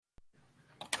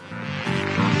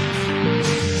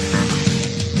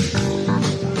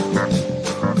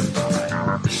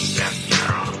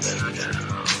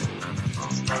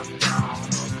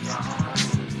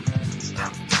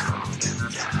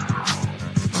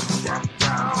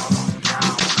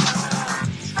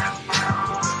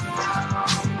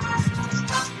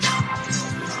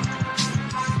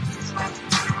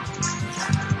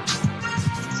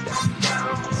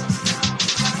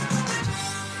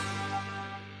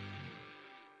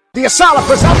The Asylum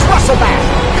presents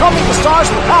WrestleBash. Coming to stars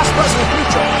from the past, present, and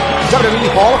future. WWE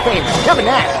Hall of Famer Kevin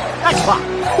Nash, X-Pac,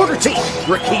 Booker T,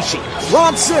 Rikishi,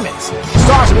 Ron Simmons.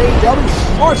 Stars of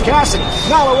AEW, Orange Cassidy,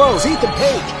 Nyla Rose, Ethan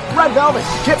Page, Red Velvet,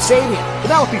 Kip Sabian,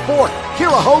 Penelope Ford,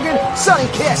 Kira Hogan, Sonny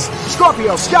Kiss,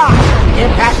 Scorpio Sky,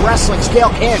 Impact Wrestling,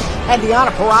 Gail Kim, and Deonna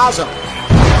Purrazzo.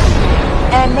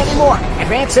 And many more.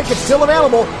 Advance tickets still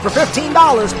available for $15.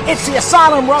 It's the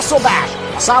Asylum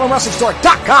WrestleBash.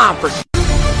 AsylumWrestlingStore.com for...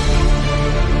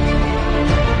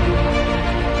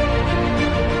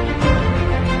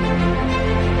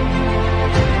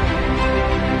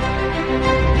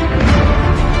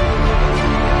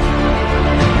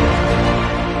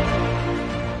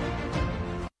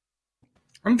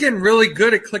 I'm getting really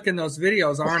good at clicking those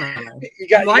videos, aren't I? you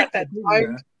got that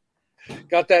time.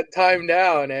 Got that time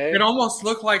down, eh? It almost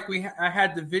looked like I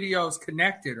had the videos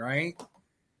connected, right?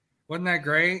 Wasn't that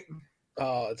great?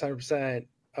 Oh, it's 100%.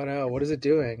 Oh no, what is it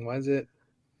doing? Why is it?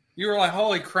 You were like,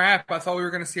 holy crap, I thought we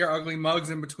were going to see our ugly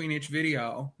mugs in between each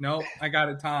video. Nope, I got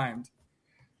it timed.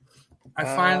 I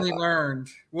finally learned.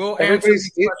 We'll answer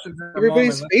these questions in a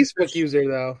everybody's moment. Facebook user,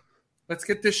 though. Let's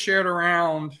get this shared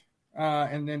around,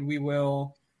 and then we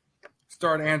will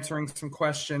start answering some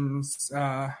questions.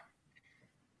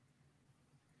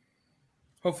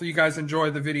 Hopefully you guys enjoy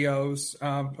the videos.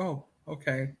 Oh,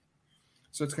 okay.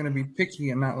 So it's going to be picky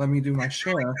and not let me do my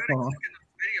share.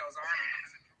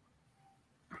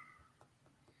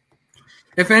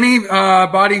 If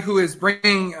anybody who is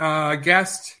bringing a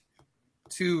guest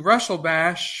to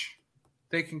WrestleBash,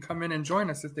 they can come in and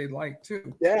join us if they'd like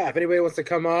to. Yeah, if anybody wants to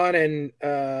come on and,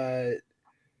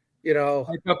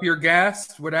 hype up your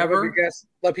guest, whatever.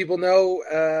 Let people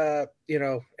know,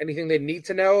 anything they need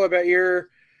to know about your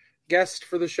guest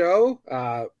for the show.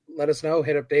 Let us know.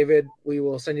 Hit up David. We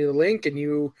will send you the link, and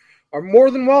you are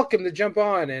more than welcome to jump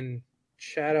on and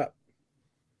chat up.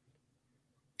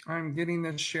 I'm getting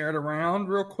this shared around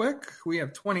real quick. We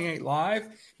have 28 live.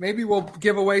 Maybe we'll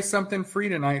give away something free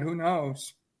tonight. Who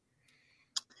knows?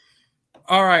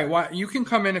 All right. Well, you can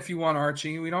come in if you want,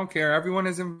 Archie. We don't care. Everyone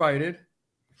is invited.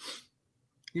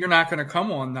 You're not going to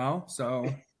come on, though.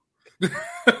 So, so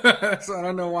I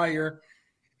don't know why you're...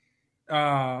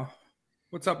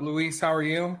 what's up, Luis? How are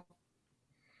you?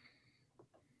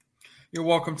 You're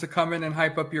welcome to come in and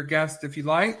hype up your guest if you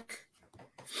like.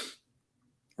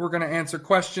 We're going to answer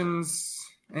questions.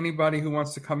 Anybody who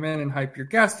wants to come in and hype your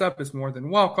guest up is more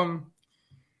than welcome.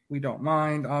 We don't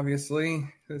mind,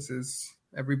 obviously. This is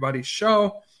everybody's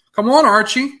show. Come on,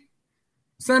 Archie.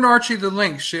 Send Archie the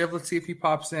link, Shiv. Let's see if he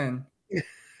pops in.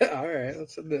 All right. We'll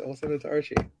send it to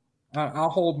Archie. I'll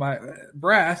hold my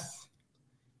breath.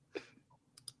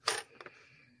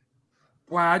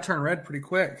 Wow, I turned red pretty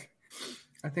quick.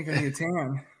 I think I need a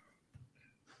tan.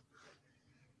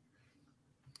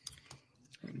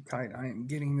 Tight. I am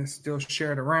getting this still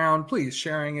shared around. Please,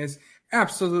 sharing is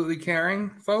absolutely caring,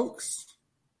 folks.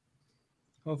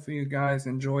 Hopefully you guys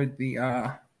enjoyed the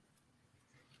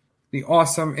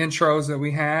awesome intros that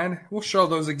we had. We'll show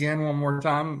those again one more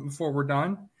time before we're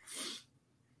done.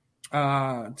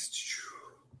 Damn,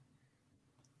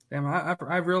 I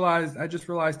just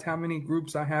realized how many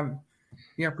groups I have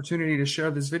the opportunity to share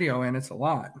this video in. It's a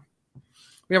lot.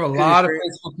 We have a lot of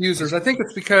Facebook users. I think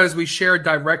it's because we share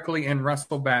directly in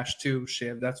WrestleBash too,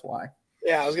 Shiv. That's why.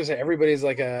 Yeah, I was gonna say everybody's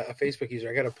like a Facebook user.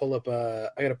 I gotta pull up.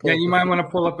 You might want to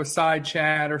pull up a side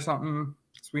chat or something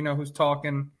so we know who's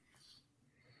talking.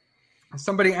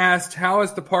 Somebody asked, "How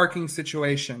is the parking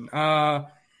situation?"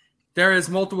 There is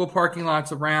multiple parking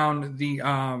lots around the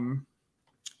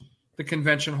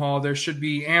convention hall. There should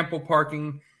be ample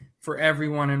parking for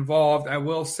everyone involved. I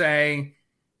will say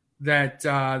that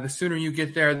the sooner you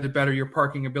get there, the better your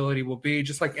parking ability will be.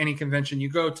 Just like any convention you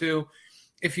go to,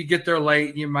 if you get there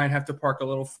late, you might have to park a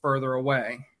little further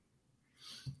away.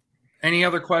 Any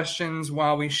other questions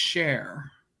while we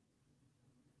share?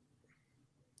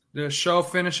 The show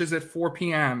finishes at 4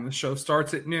 p.m. The show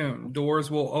starts at noon.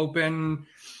 Doors will open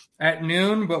at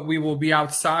noon, but we will be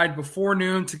outside before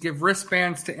noon to give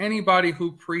wristbands to anybody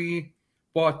who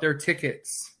pre-bought their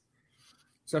tickets.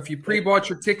 So if you pre-bought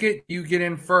your ticket, you get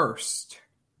in first.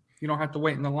 You don't have to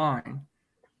wait in the line.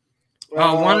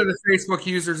 One of the Facebook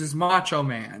users is Macho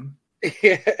Man.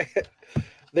 Yeah,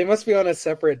 they must be on a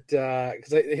separate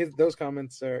because those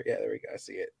comments are. Yeah, there we go. I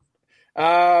see it.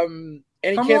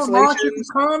 Any come cancellations?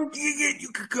 On, Macho, you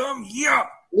can come. Yeah.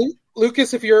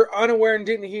 Lucas, if you're unaware and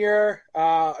didn't hear,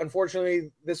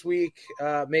 unfortunately this week,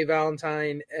 May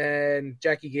Valentine and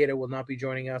Jackie Gaeta will not be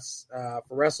joining us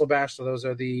for WrestleBash. So those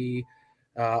are the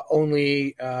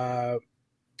only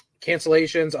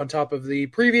cancellations on top of the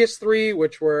previous three,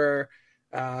 which were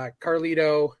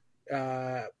Carlito,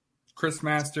 Chris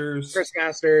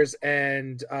Masters,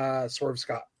 and Swerve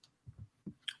Scott.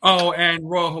 Oh, and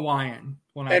Royal Hawaiian.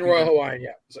 And Royal Hawaiian,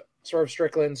 yeah. So, Swerve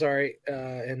Strickland, sorry,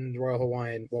 and Royal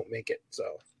Hawaiian won't make it.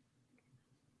 So.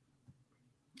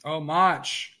 Oh, Mach.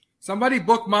 Somebody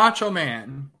book Macho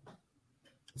Man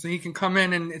so he can come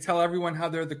in and tell everyone how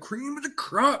they're the cream of the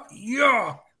crop.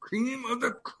 Yeah, cream of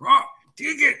the crop.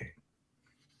 Dig it.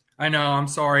 I know. I'm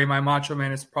sorry. My Macho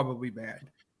Man is probably bad.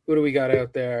 Who do we got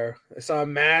out there? I saw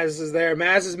Maz is there.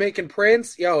 Maz is making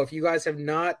prints. Yo, if you guys have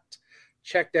not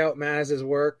checked out Maz's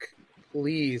work,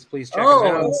 please check him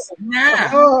out. Yeah.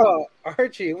 Oh,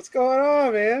 Archie, what's going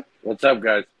on, man? What's up,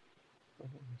 guys?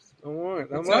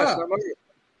 Not much.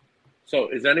 So,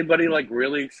 is anybody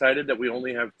really excited that we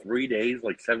only have 3 days,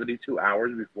 72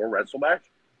 hours before WrestleBash?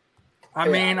 I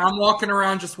mean, I'm walking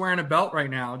around just wearing a belt right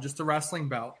now, just a wrestling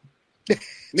belt.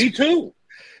 Me too.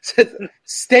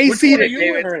 Stay seated,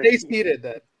 David. Stay seated,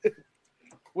 then.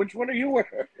 Which one are you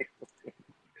wearing?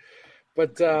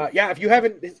 But if you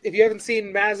haven't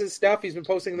seen Maz's stuff, he's been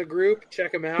posting in the group.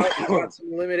 Check him out. He's got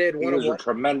some limited He was a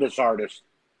tremendous artist.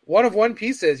 One of one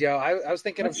pieces, yo. I was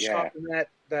thinking of shopping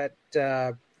that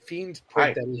Fiend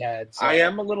print that he had. So. I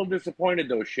am a little disappointed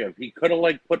though, Shiv. He could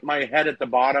have put my head at the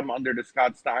bottom under the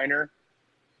Scott Steiner,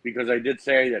 because I did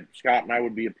say that Scott and I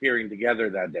would be appearing together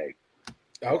that day.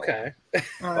 Okay.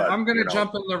 All right, I'm going to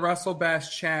jump in the WrestleBash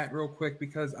chat real quick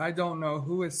because I don't know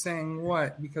who is saying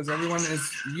what because everyone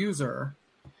is user.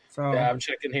 So yeah, I'm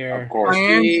checking here. Of course.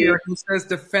 Diane here, he says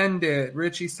defend it.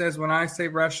 Richie says when I say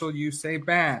wrestle, you say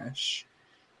bash.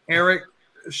 Eric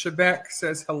Shebeck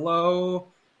says hello.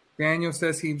 Daniel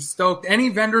says he's stoked. Any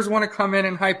vendors want to come in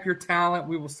and hype your talent,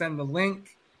 we will send the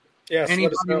link. Yes,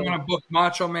 anybody want to book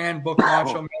Macho Man, book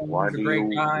Macho Man. Why He's a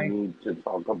great guy. Need to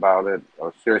talk about it?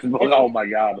 Oh, seriously. Oh, my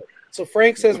God. So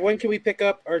Frank says, when can we pick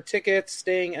up our tickets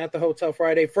staying at the hotel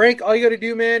Friday? Frank, all you got to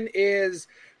do, man, is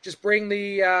just bring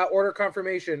the order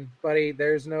confirmation, buddy.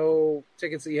 There's no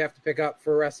tickets that you have to pick up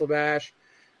for WrestleBash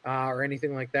or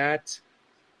anything like that.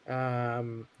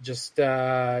 Just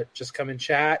come and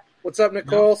chat. What's up,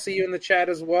 Nicole? Yep. See you in the chat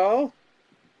as well.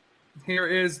 Here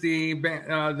is the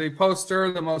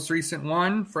poster, the most recent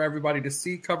one for everybody to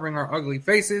see, covering our ugly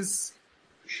faces.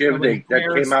 Shiv,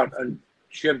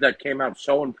 that came out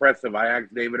so impressive. I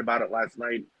asked David about it last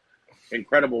night.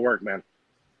 Incredible work, man.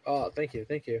 Oh, thank you.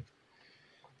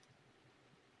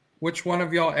 Which one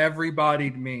of y'all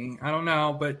everybodied me? I don't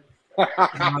know, but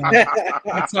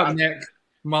what's up, Nick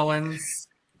Mullins?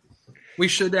 We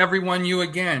should everyone you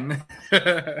again.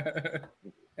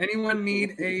 Anyone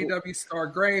need AEW Star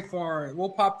Gray for it?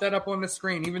 We'll pop that up on the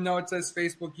screen, even though it says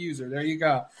Facebook user. There you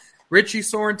go. Richie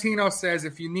Sorrentino says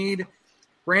if you need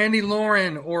Brandy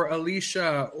Lauren or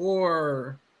Alicia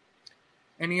or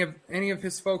any of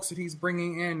his folks that he's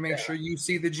bringing in, make sure you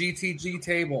see the GTG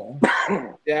table.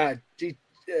 Yeah,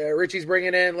 Richie's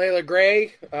bringing in Layla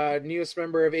Gray, newest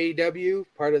member of AEW,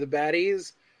 part of the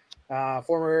Baddies,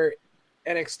 former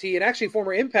NXT and actually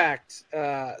former Impact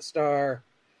star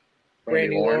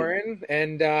Brandy Lauren,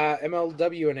 and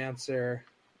MLW announcer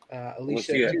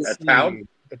Alicia. A tout?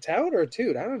 A tout or a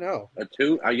toot? I don't know. A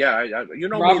toot? Yeah.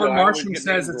 Robert Marsham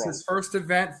says it's his first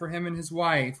event for him and his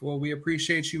wife. Well, we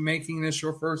appreciate you making this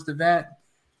your first event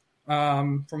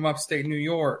from upstate New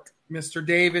York. Mr.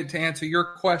 David, to answer your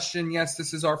question, yes,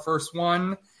 this is our first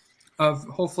one of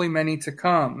hopefully many to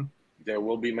come. There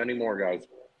will be many more, guys.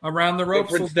 Around the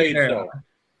ropes will be there.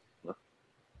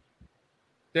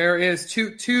 There is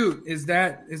Toot Toot. Is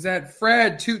that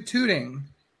Fred Tooting?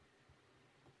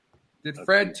 Did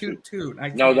Fred Toot?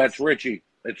 No, that's Richie.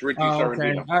 It's Richie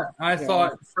Sorrentino. Okay. I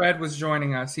thought Fred was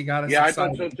joining us. He got us excited. I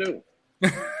thought so too.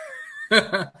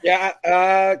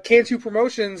 Yeah, Cantu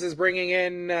Promotions is bringing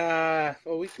in.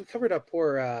 We covered up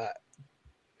poor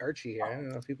Archie here. I don't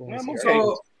know if people want to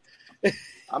see.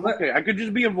 I'm okay. I could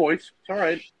just be a voice. It's all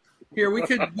right. Here we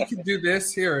could do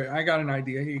this. Here, I got an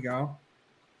idea. Here you go.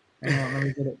 Hang on, let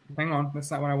me get it. Hang on,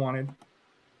 that's not what I wanted.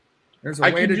 There's a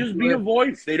way to just be a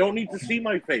voice. They don't need to see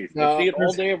my face. They see it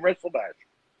all day at WrestleBash.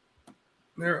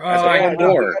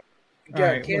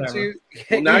 Cantu.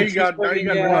 Well, now you got more.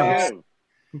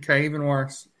 Okay, even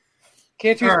worse.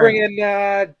 Cantu's bringing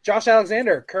Josh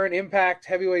Alexander, current Impact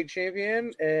Heavyweight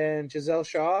Champion, and Giselle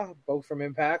Shaw, both from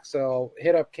Impact. So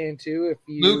hit up Cantu if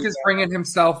you. Luke is bringing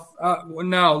himself.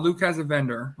 No, Luke has a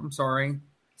vendor. I'm sorry.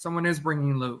 Someone is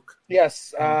bringing Luke.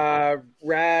 Yes, Rad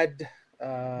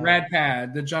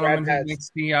Pad, the gentleman who makes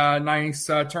the nice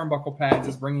turnbuckle pads,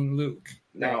 is bringing Luke.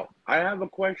 Now, I have a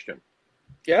question.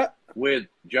 Yeah. With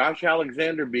Josh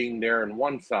Alexander being there on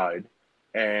one side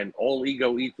and All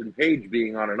Ego Ethan Page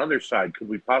being on another side, could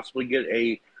we possibly get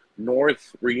a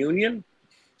North reunion?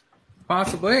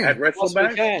 Possibly at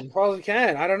WrestleBash. Probably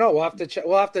can. I don't know. We'll have to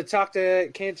we'll have to talk to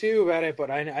Cantu about it.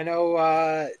 But I know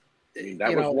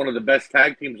That was one of the best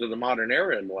tag teams of the modern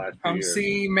era in the last few years. Come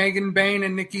see Megan Bain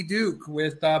and Nikki Duke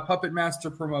with Puppet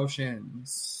Master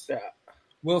Promotions. Yeah.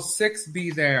 Will Six be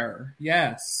there?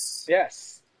 Yes.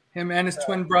 Yes. Him and his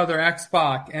twin brother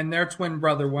X-Pac and their twin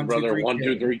brother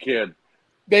 1-2-3 kid.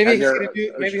 Maybe he'll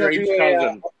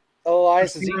do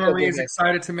Elias. Marie is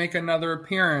excited to make another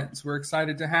appearance. We're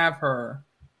excited to have her.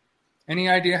 Any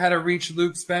idea how to reach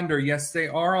Luke's vendor? Yes, they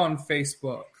are on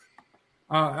Facebook.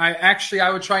 I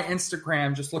would try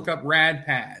Instagram. Just look up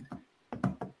RadPad.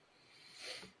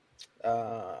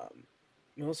 What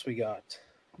else we got?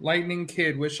 Lightning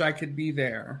Kid. Wish I could be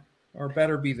there, or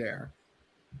better be there.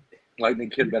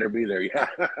 Lightning Kid better be there. Yeah.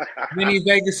 Vinny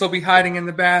Vegas will be hiding in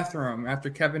the bathroom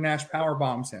after Kevin Nash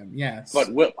powerbombs him. Yes, but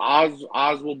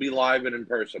Oz will be live and in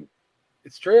person.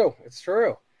 It's true.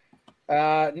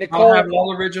 Nicole, I'll have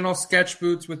all original sketch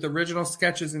boots with original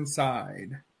sketches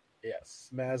inside. Yes,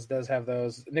 Maz does have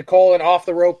those. Nicole and Off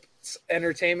the Ropes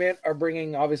Entertainment are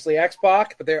bringing, obviously,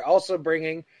 X-Pac, but they're also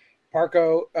bringing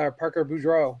Parker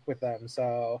Boudreaux with them.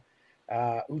 So,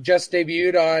 who just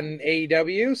debuted on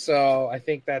AEW. So I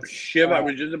think that's Shiv. I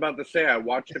was just about to say I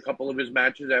watched a couple of his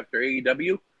matches after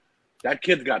AEW. That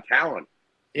kid's got talent.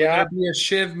 Yeah, there'll be a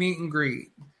Shiv meet and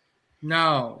greet.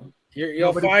 No,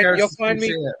 you'll find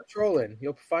me patrolling.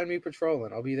 You'll find me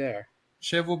patrolling. I'll be there.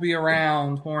 Shiv will be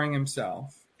around whoring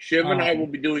himself. Shiv and I will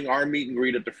be doing our meet and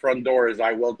greet at the front door as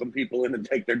I welcome people in and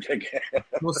take their ticket.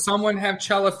 Will someone have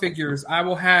Cella figures? I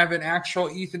will have an actual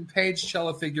Ethan Page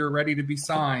Cella figure ready to be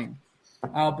signed.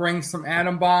 I'll bring some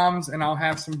atom bombs and I'll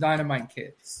have some dynamite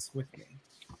kits with me.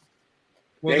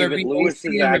 Will David there be Lewis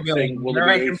AC in the building? Will there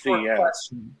be AC? Yeah.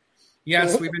 Question.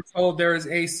 Yes, we've been told there is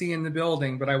AC in the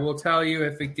building, but I will tell you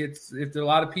if a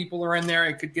lot of people are in there,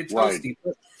 it could get toasty.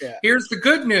 Right. Yeah. Here's the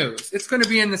good news. It's going to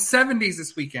be in the 70s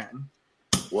this weekend.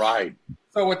 Right.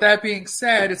 So with that being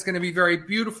said, it's going to be very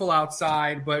beautiful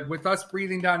outside, but with us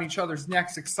breathing down each other's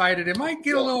necks excited, it might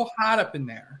get a little hot up in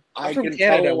there. I can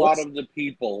tell a lot of the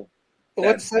people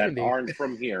that aren't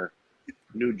from here.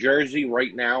 New Jersey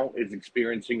right now is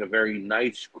experiencing a very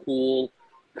nice, cool,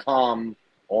 calm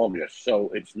August. So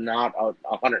it's not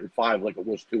 105 like it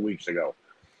was 2 weeks ago.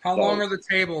 How long are the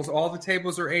tables? All the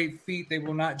tables are 8 feet. They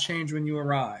will not change when you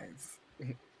arrive.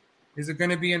 Is it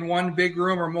going to be in one big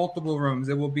room or multiple rooms?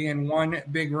 It will be in one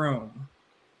big room.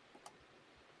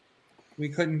 We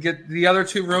couldn't get the other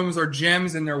 2 rooms are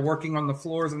gyms, and they're working on the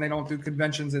floors, and they don't do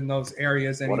conventions in those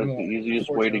areas anymore. What is the easiest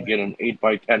way to get an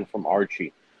 8x10 from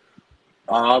Archie?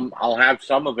 I'll have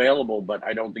some available, but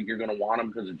I don't think you're going to want them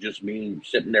because it just means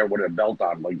sitting there with a belt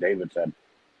on, like David said.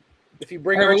 If you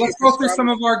bring, let's go through some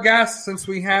of our guests since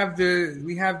we have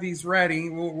these ready.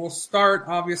 We'll start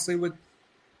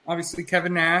with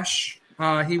Kevin Nash.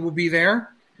 He will be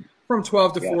there from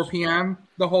 12 to 4 p.m.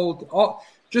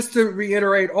 Just to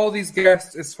reiterate, all these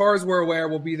guests, as far as we're aware,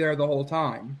 will be there the whole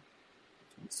time.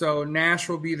 So Nash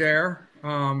will be there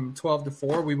 12 to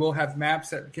 4. We will have maps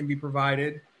that can be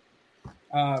provided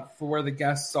for where the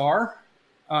guests are.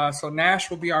 So Nash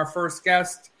will be our first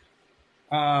guest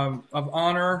of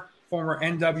honor, former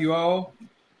NWO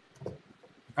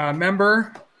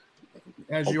member,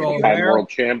 as you all know, world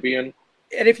champion.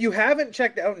 And if you haven't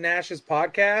checked out Nash's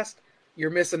podcast, you're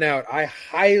missing out. I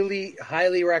highly,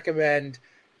 highly recommend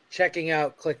checking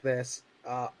out Click This.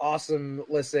 Awesome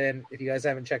listen. If you guys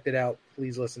haven't checked it out,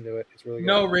 please listen to it. It's really good.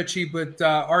 No, Richie, but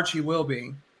Archie will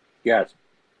be. Yes.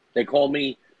 They call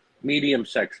me medium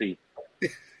sexy.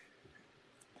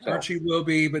 Archie will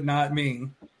be, but not me.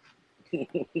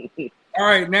 All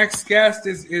right, next guest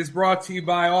is brought to you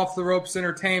by Off the Ropes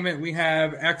Entertainment. We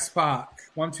have X-Pac,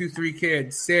 1-2-3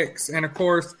 Kid, 6, and of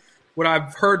course, what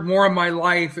I've heard more of my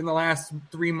life in the last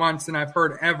 3 months than I've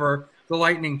heard ever, the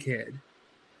Lightning Kid.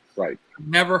 Right.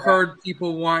 Never heard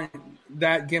people want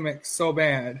that gimmick so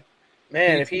bad.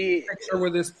 Man, if he picture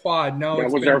with his quad, no, that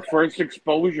was our first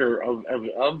exposure of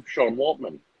Sean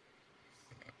Waltman.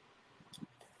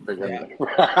 Yeah.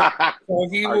 So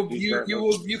he will.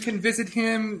 You can visit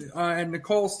him at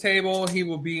Nicole's table. He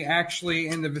will be actually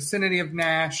in the vicinity of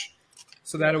Nash,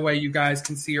 so that way you guys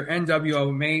can see your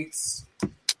NWO mates.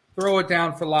 Throw it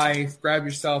down for life. Grab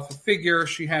yourself a figure.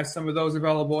 She has some of those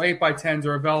available. 8x10s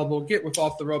are available. Get with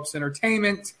Off the Ropes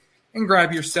Entertainment and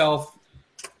grab yourself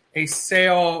a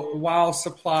sale while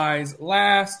supplies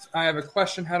last. I have a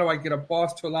question. How do I get a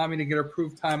boss to allow me to get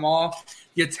approved time off?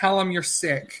 You tell him you're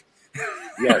sick.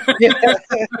 Yes.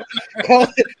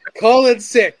 Call it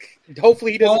sick.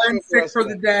 Hopefully he doesn't call in sick for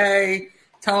the day.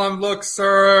 Tell him, look,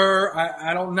 sir,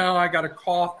 I don't know. I got a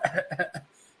cough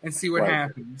and see what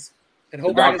happens. And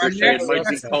the doctor said it might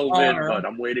be COVID, but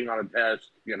I'm waiting on a test,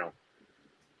 you know.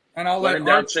 And I'll let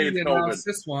Archie announce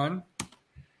this one.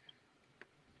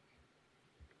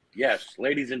 Yes,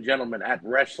 ladies and gentlemen, at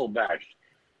WrestleBash,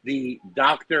 the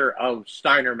doctor of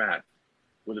Steiner math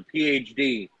with a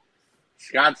PhD,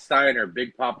 Scott Steiner,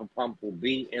 Big Papa Pump, will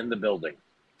be in the building.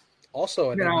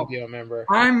 Also an NWO member.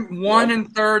 I'm 1 in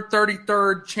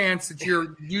 33rd chance that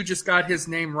you just got his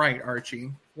name right,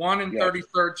 Archie. 1 in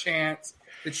 33rd chance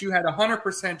that you had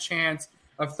 100% chance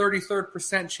of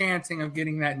 33rd% chancing of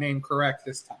getting that name correct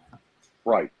this time.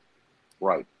 Right.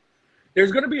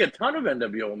 There's going to be a ton of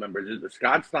NWO members.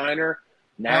 Scott Steiner,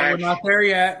 Nash. We're not there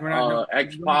yet. We're not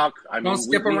X-Pac.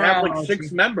 We have like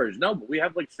 6 members. No, but we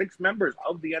have like 6 members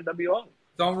of the NWO.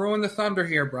 Don't ruin the thunder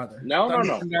here, brother. No.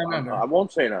 I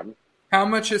won't say nothing. How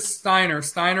much is Steiner?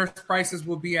 Steiner's prices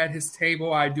will be at his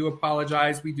table. I do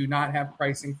apologize. We do not have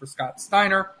pricing for Scott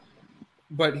Steiner,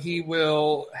 but he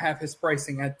will have his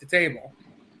pricing at the table.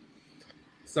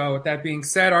 So with that being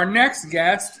said, our next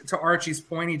guest, to Archie's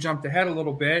point, he jumped ahead a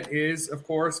little bit, is, of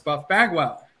course, Buff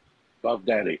Bagwell. Buff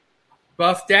Daddy,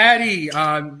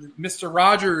 Mr.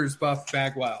 Rogers Buff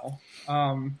Bagwell.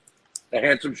 A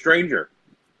handsome stranger,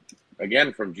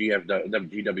 again from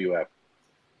GWF.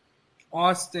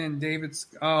 Austin, David.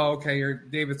 Oh, okay.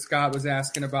 David Scott was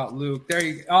asking about Luke.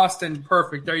 Austin,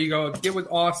 perfect. There you go. Get with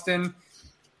Austin.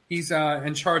 He's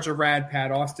in charge of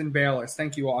RadPad. Austin Bayless.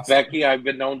 Thank you, Austin. Becky, I've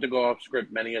been known to go off script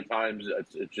many a times.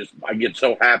 It's just I get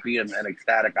so happy and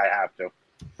ecstatic. I have to.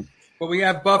 But we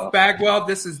have Buff Bagwell.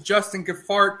 This is Justin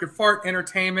Gaffart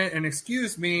Entertainment. And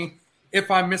excuse me if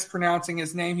I'm mispronouncing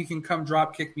his name. He can come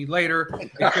drop kick me later.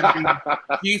 It could be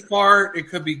G-Fart. It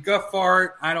could be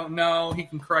Guffart. I don't know. He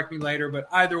can correct me later. But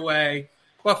either way,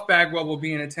 Buff Bagwell will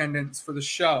be in attendance for the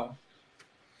show.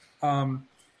 So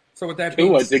with that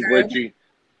being said,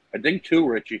 I think 2,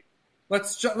 Richie.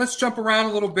 Let's jump around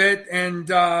a little bit and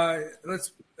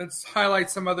let's highlight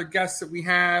some other guests that we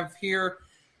have here.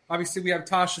 Obviously, we have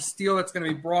Tasha Steele. That's going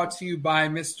to be brought to you by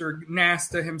Mr.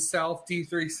 Nasta himself,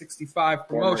 D365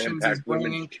 Promotions. Impact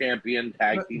Women's Champion,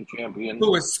 Tag Team Champion.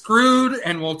 Who was screwed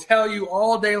and will tell you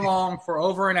all day long for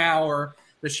over an hour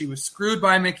that she was screwed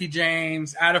by Mickie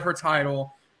James out of her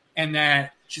title and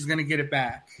that she's going to get it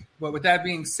back. But with that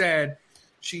being said,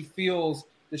 she feels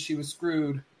that she was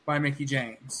screwed by Mickie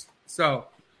James. So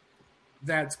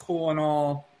that's cool and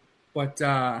all, but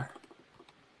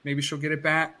maybe she'll get it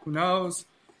back. Who knows?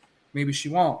 Maybe she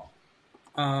won't.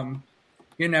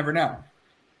 You never know.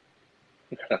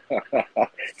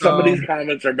 Some of these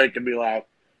comments are making me laugh.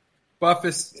 Buff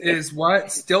is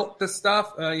what? Stilt the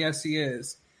stuff? Yes, he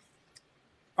is.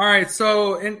 All right,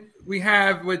 so we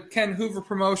have with Ken Hoover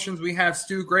Promotions, we have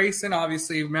Stu Grayson,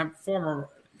 obviously former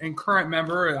and current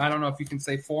member. I don't know if you can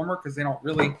say former because they don't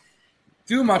really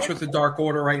do much with the Dark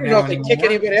Order right now. I don't know if they kick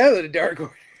anybody out of the Dark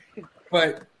Order.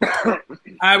 But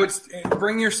I would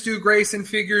bring your Stu Grayson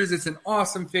figures. It's an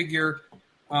awesome figure.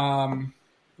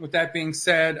 With that being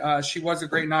said, she was a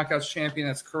great Knockouts champion.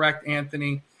 That's correct,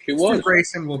 Anthony. She was. Stu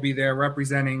Grayson will be there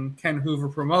representing Ken Hoover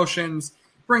Promotions.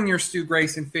 Bring your Stu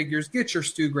Grayson figures. Get your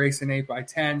Stu Grayson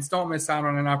 8x10s. Don't miss out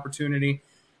on an opportunity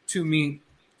to meet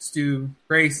Stu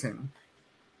Grayson.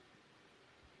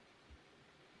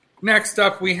 Next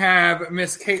up, we have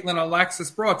Miss Caitlin Alexis,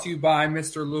 brought to you by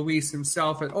Mr. Luis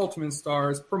himself at Ultimate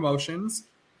Stars Promotions.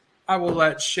 I will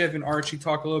let Shiv and Archie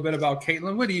talk a little bit about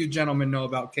Caitlin. What do you gentlemen know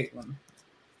about Caitlin?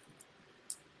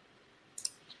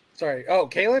 Sorry. Oh,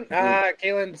 Caitlin?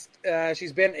 Caitlin's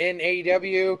she's been in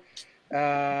AEW.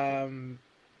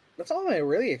 That's all my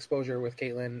really exposure with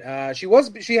Caitlin.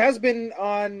 She has been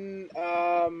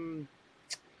on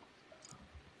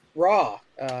Raw.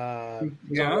 There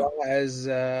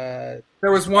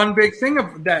was one big thing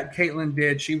that Caitlin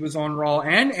did. She was on Raw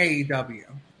and AEW.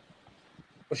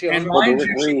 And mind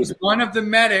you, she was one of the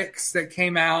medics that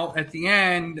came out at the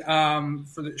end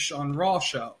for the on Raw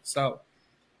show. So,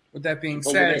 with that being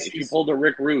said, she pulled a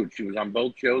Rick Rude. She was on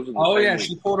both shows.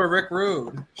 She pulled a Rick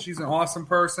Rude. She's an awesome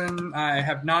person. I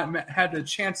have not had the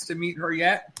chance to meet her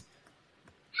yet.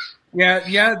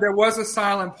 Yeah. There was a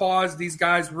silent pause. These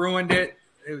guys ruined it.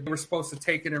 They were supposed to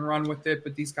take it and run with it,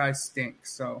 but these guys stink.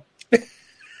 So, and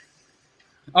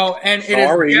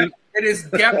it is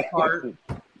Gephardt.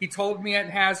 He told me at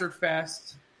Hazard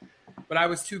Fest, but I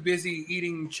was too busy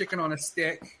eating chicken on a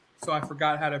stick, so I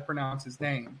forgot how to pronounce his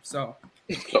name. So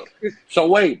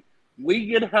wait, we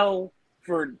get hell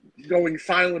for going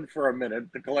silent for a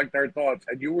minute to collect our thoughts,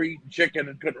 and you were eating chicken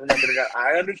and couldn't remember the guy.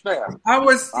 I understand. I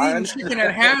was eating chicken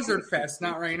at Hazard Fest,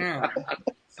 not right now.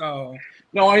 So.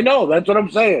 No, I know. That's what I'm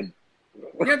saying.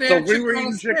 Yeah, so we were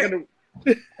eating chicken.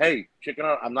 Hey, chicken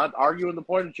on. I'm not arguing the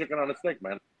point of chicken on a stick,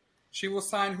 man. She will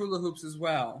sign hula hoops as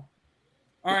well.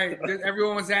 All right,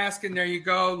 everyone was asking. There you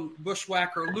go.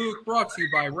 Bushwhacker Luke, brought to you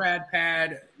by Rad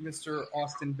Pad, Mr.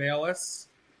 Austin Bayless.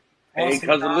 Hey, Austin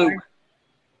cousin Luke.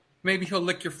 Maybe he'll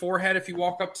lick your forehead if you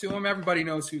walk up to him. Everybody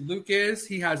knows who Luke is.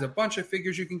 He has a bunch of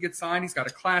figures you can get signed. He's got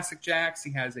a Classic Jacks.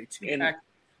 He has a 2-pack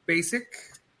basic.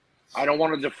 I don't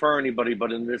want to defer anybody,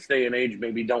 but in this day and age,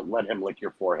 maybe don't let him lick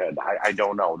your forehead. I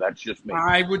don't know. That's just me.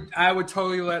 I would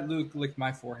totally let Luke lick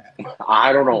my forehead.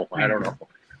 I don't know.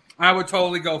 I would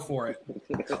totally go for it.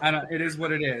 It is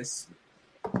what it is.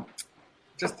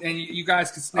 And you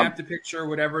guys can snap the picture,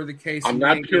 whatever the case. I'm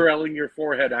not Purelling your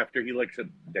forehead after he licks it,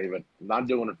 David. I'm not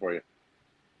doing it for you.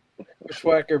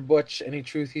 Bushwhacker Butch, any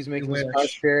truth he's making his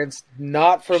appearance?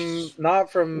 Not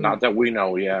that we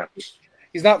know, yeah.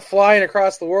 He's not flying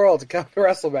across the world to come to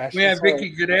WrestleBash. We have Vicky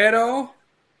Guerrero,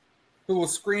 who will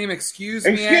scream, excuse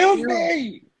me, at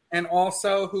you, and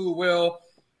also who will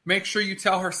make sure you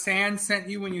tell her Sand sent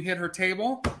you when you hit her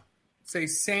table. Say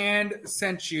Sand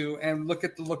sent you, and look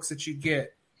at the looks that you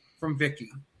get from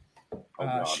Vicky.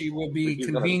 She will be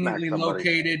conveniently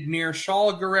located near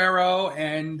Shaw Guerrero,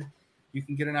 and you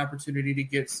can get an opportunity to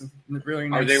get some really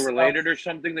nice. Are they related or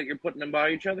something that you're putting them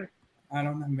by each other? I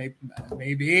don't know.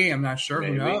 Maybe. I'm not sure.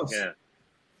 Who knows? Yeah.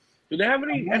 Do they have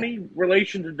any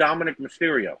relation to Dominic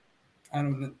Mysterio? I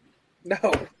don't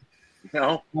know.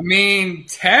 No. I mean,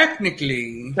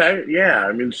 technically. Yeah.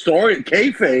 I mean, story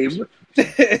kayfabe.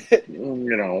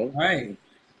 Right.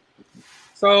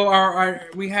 So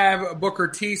we have Booker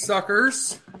T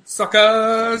suckers,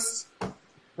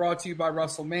 brought to you by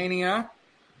WrestleMania.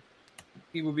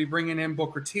 He will be bringing in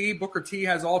Booker T. Booker T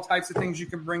has all types of things you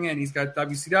can bring in. He's got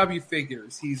WCW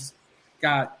figures. He's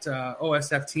got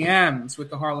OSFTMs with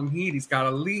the Harlem Heat. He's got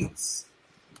Elites.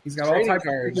 He's got all types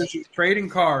of trading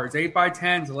cards,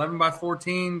 8x10s,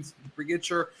 11x14s.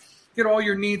 Get all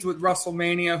your needs with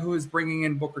WrestleMania, who is bringing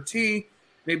in Booker T.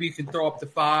 Maybe you can throw up the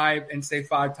 5 and say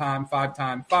 5 time,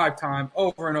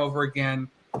 over and over again.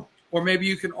 Or maybe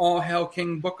you can all hail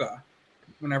King Booker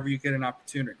whenever you get an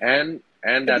opportunity.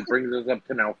 And that brings us up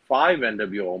to now 5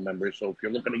 NWO members. So if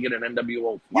you're looking to get an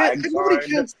NWO flag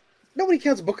nobody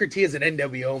counts Booker T as an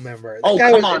NWO member.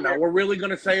 Come on now. We're really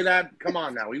going to say that? Come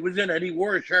on now. He was in it. He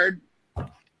wore a shirt.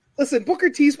 Listen, Booker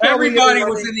T's probably... Everybody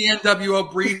was in the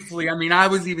NWO briefly. I mean, I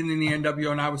was even in the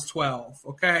NWO and I was 12,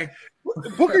 okay?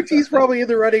 Booker T's probably in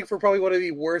the running for probably one of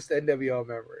the worst NWO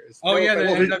members. The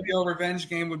NWO Revenge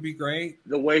game would be great.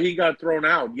 The way he got thrown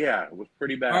out, yeah, it was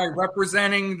pretty bad. All right,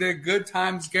 representing the good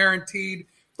times guaranteed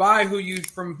by who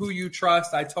you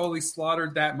trust. I totally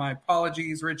slaughtered that. My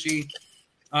apologies, Richie.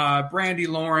 Brandy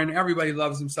Lauren. Everybody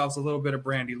loves themselves a little bit of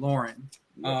Brandy Lauren.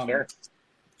 Sure.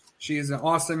 She is an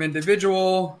awesome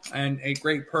individual and a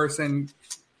great person.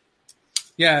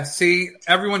 Yeah, see,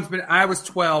 I was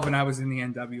 12 and I was in the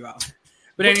NWO.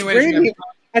 But anyway,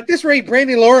 at this rate,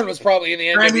 Brandy Lauren was probably in the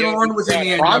NWO. Brandy Lauren was in the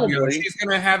NWO. She's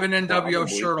going to have an NWO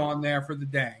shirt on there for the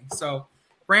day. So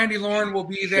Brandy Lauren will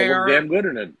be there. Damn good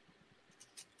in it.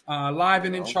 Live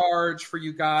and in charge for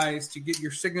you guys to get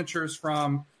your signatures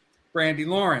from Brandy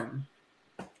Lauren.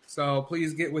 So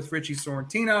please get with Richie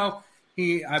Sorrentino.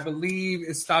 He, I believe,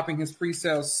 is stopping his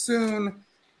pre-sales soon.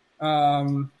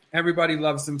 Everybody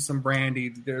loves him some Brandy.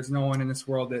 There's no one in this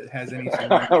world that has anything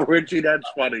like that. Richie, that's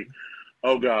funny.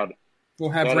 Oh, God. We'll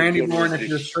have Brandy Lauren if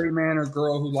you're a straight man or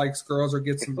girl who likes girls or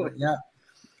gets some.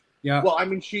 Yeah. Well, I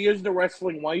mean, she is the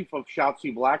wrestling wife of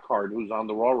Shotzi Blackheart, who's on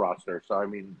the Raw roster. So, I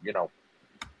mean,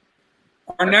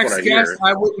 Our next guest,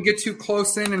 I wouldn't get too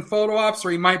close in photo ops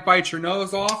or he might bite your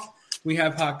nose off. We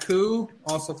have Haku,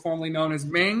 also formerly known as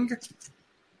Ming.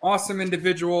 Awesome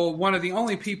individual. One of the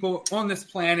only people on this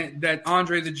planet that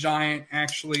Andre the Giant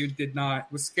actually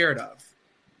was scared of.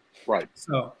 Right.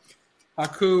 So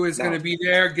Haku is going to be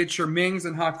there. Get your Mings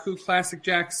and Haku Classic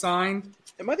Jack signed.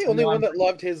 Am I the only one that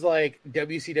loved his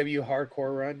WCW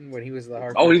hardcore run when he was the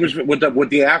hardcore? Oh, he was with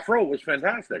the afro. It was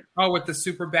fantastic. Oh, with the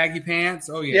super baggy pants.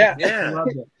 Oh yeah. I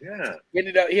loved it. Yeah. He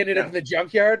ended up in the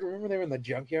junkyard. Remember they were in the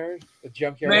junkyard? The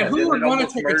junkyard. Man, who would want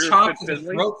to take a chop to the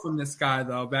throat from this guy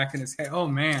though? Back in his head. Oh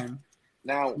man.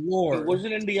 Now he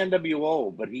wasn't in the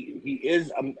NWO, but he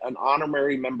is an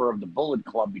honorary member of the Bullet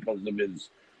Club because of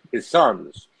his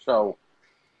sons. So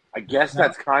I guess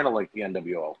that's kind of like the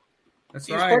NWO. That's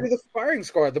He's part of the firing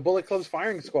squad, the Bullet Club's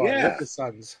firing squad with the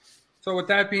Sons. So with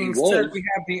that being said, we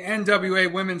have the NWA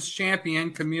Women's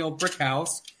Champion, Camille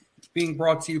Brickhouse, being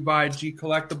brought to you by G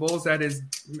Collectibles. That is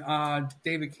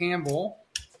David Campbell,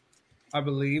 I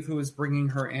believe, who is bringing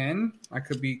her in.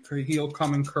 He'll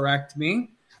come and correct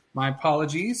me. My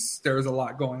apologies. There's a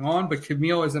lot going on, but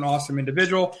Camille is an awesome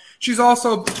individual. She's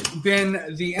also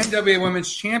been the NWA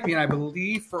Women's Champion, I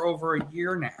believe, for over a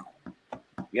year now.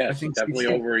 Yes, I think definitely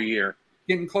over a year.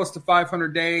 Getting close to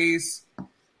 500 days.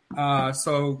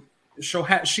 So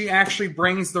she actually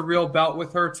brings the real belt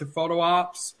with her to photo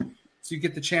ops. So you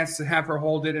get the chance to have her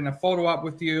hold it in a photo op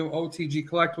with you. OTG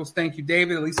Collectibles. Thank you,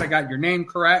 David. At least I got your name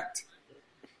correct.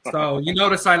 So you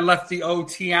notice I left the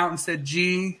OT out and said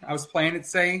G. I was playing it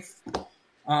safe.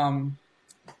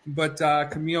 But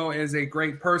Camille is a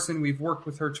great person. We've worked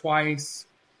with her twice.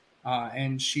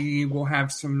 And she will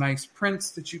have some nice prints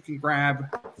that you can grab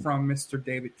from Mr.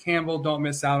 David Campbell. Don't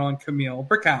miss out on Camille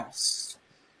Brickhouse.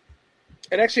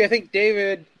 And actually, I think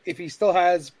David, if he still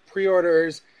has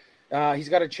pre-orders, he's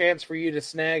got a chance for you to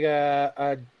snag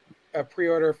a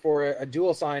pre-order for a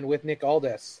dual sign with Nick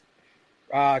Aldis.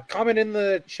 Comment in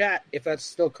the chat if that's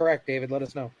still correct, David. Let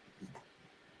us know.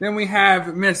 Then we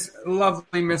have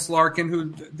lovely Miss Larkin, who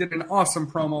did an awesome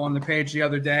promo on the page the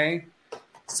other day.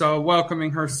 So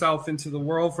welcoming herself into the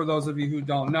world. For those of you who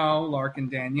don't know, Larkin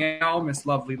Danielle, Miss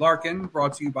Lovely Larkin,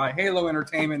 brought to you by Halo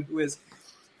Entertainment, who is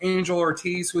Angel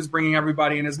Ortiz, who is bringing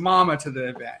everybody and his mama to the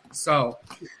event. So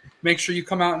make sure you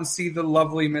come out and see the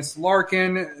lovely Miss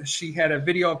Larkin. She had a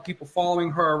video of people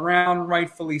following her around,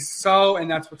 rightfully so,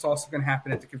 and that's what's also going to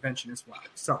happen at the convention as well.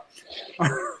 So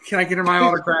can I get her my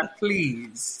autograph,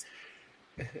 please?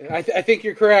 I think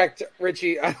you're correct,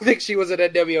 Richie. I don't think she was an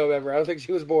NWO member. I don't think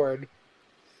she was born.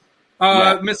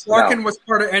 Miss Larkin was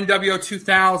part of NWO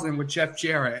 2000 with Jeff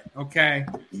Jarrett. Okay.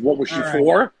 What was she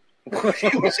for? Was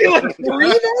she like 3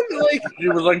 then? She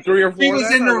was like 3 or 4. She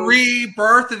was in the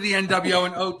rebirth of the NWO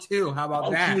in 2002. How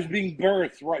about that? She was being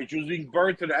birthed, right? She was being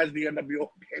birthed as the NWO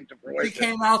came to fruition. She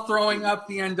came out throwing up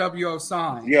the NWO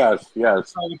sign. Yes.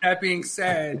 So with that being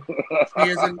said, she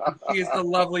is the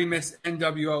lovely Miss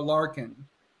NWO Larkin.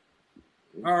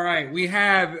 All right, we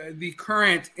have the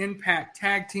current Impact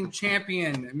Tag Team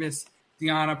Champion, Miss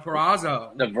Deonna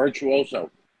Purrazzo. The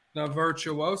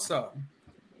Virtuoso.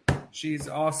 She's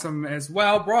awesome as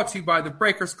well. Brought to you by the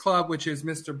Breakers Club, which is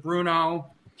Mr.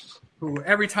 Bruno, who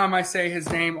every time I say his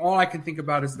name, all I can think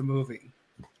about is the movie.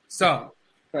 So,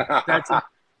 that's it.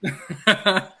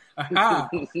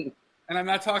 And I'm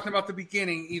not talking about the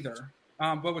beginning either.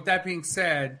 But with that being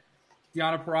said,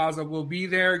 Deonna Purrazzo will be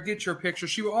there. Get your picture.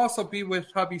 She will also be with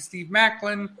hubby Steve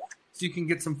Macklin, so you can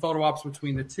get some photo ops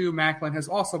between the two. Macklin has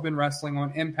also been wrestling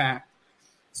on Impact,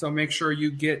 so make sure you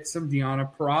get some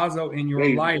Deonna Purrazzo in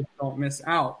your life. Don't miss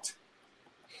out.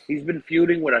 He's been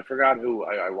feuding with, I forgot who.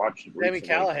 I watched it recently.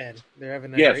 Sammy Callahan. They're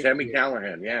having Sammy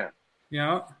Callahan. Yeah.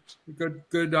 Good.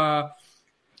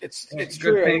 It's good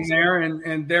true. thing there,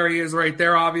 and there he is right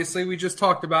there. Obviously, we just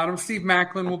talked about him. Steve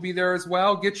Macklin will be there as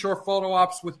well. Get your photo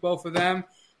ops with both of them.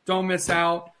 Don't miss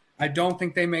out. I don't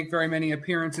think they make very many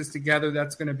appearances together.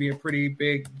 That's going to be a pretty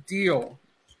big deal.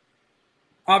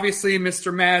 Obviously,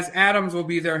 Mr. Maz Adams will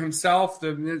be there himself, the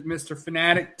Mr.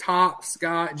 Fanatic Tops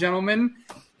guy, gentleman.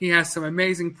 He has some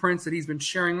amazing prints that he's been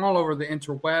sharing all over the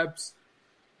interwebs.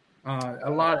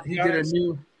 He did a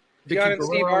new. John and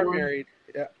Steve are married.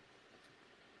 Yeah.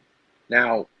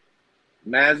 Now,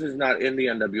 Maz is not in the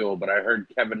NWO, but I heard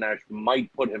Kevin Nash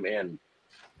might put him in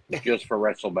just for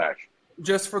WrestleBash.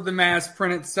 Just for the Maz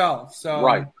print itself. So,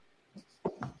 right.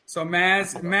 So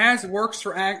Maz works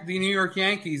for the New York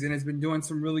Yankees and has been doing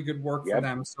some really good work for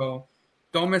them. So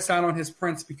don't miss out on his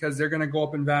prints because they're going to go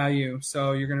up in value.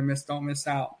 So you're going to don't miss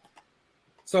out.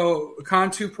 So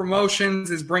Con2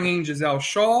 Promotions is bringing Giselle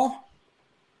Shaw.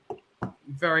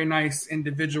 Very nice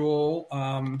individual.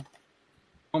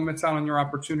 Don't miss out on your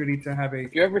opportunity to have a.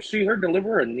 You ever see her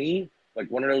deliver a knee, like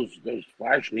one of those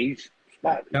flash knee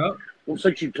spots? Yep. Looks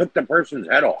like she took the person's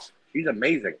head off. She's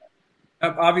amazing.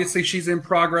 Obviously, she's in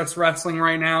Progress Wrestling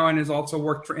right now and has also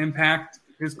worked for Impact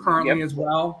currently as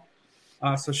well.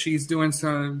 So she's doing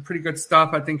some pretty good stuff.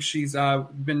 I think she's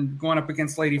been going up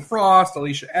against Lady Frost,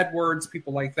 Alicia Edwards,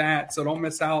 people like that. So don't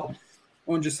miss out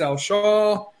on Giselle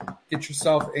Shaw. Get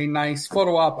yourself a nice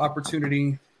photo op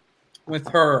opportunity with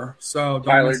her. So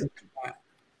don't miss it.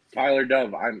 Tyler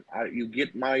Dove, you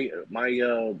get my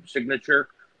signature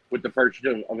with the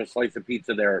purchase of a slice of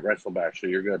pizza there at WrestleBash, so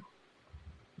you're good.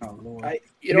 Oh, Lord.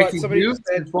 Somebody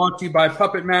said, brought to you by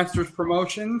Puppet Masters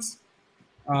Promotions.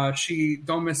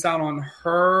 Don't miss out on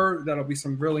her. That'll be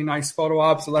some really nice photo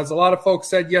ops. So as a lot of folks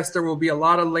said, yes, there will be a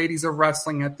lot of ladies of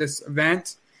wrestling at this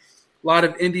event. A lot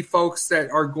of indie folks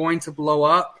that are going to blow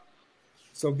up.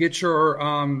 So get your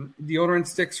deodorant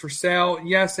sticks for sale.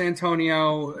 Yes,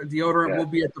 Antonio, deodorant will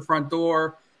be at the front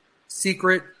door.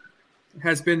 Secret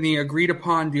has been the agreed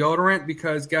upon deodorant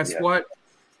because guess what?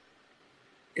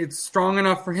 It's strong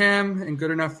enough for him and good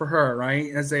enough for her,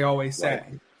 right? As they always say.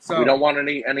 Right. So we don't want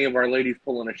any of our ladies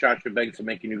pulling a Sasha Banks and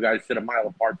making you guys sit a mile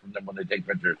apart from them when they take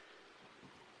pictures.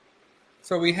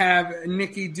 So we have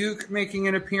Nikki Duke making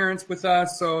an appearance with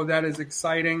us, so that is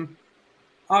exciting.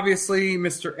 Obviously,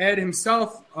 Mr. Ed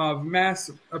himself of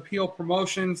Mass Appeal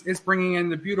Promotions is bringing in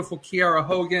the beautiful Kiara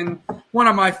Hogan, one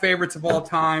of my favorites of all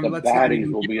time. The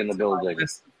baddies will be in the building.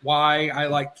 Why I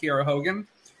like Kiara Hogan.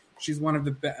 She's one of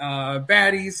the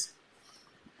baddies.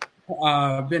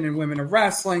 Been in Women of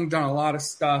Wrestling, done a lot of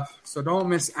stuff. So don't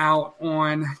miss out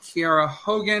on Kiara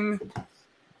Hogan.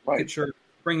 Right.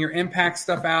 Bring your Impact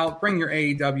stuff out. Bring your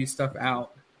AEW stuff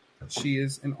out. She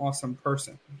is an awesome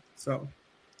person. So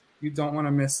you don't want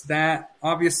to miss that.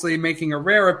 Obviously, making a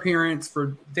rare appearance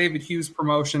for David Hughes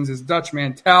Promotions is Dutch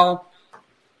Mantel.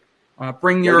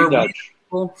 Bring your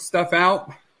stuff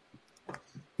out.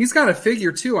 He's got a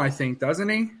figure too, I think, doesn't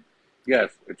he?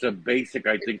 Yes, it's a basic,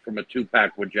 I think, from a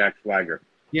 2-pack with Jack Swagger.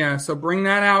 Yeah, so bring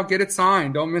that out. Get it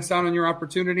signed. Don't miss out on your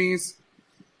opportunities.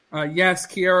 Yes,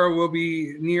 Kiara will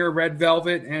be near Red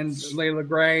Velvet and Layla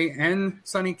Gray and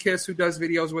Sunny Kiss, who does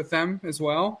videos with them as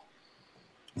well.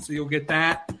 So you'll get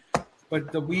that.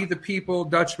 But We the People,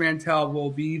 Dutch Mantel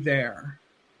will be there.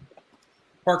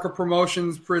 Parker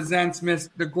Promotions presents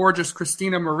the gorgeous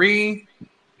Christina Marie,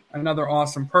 another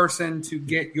awesome person to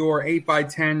get your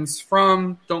 8x10s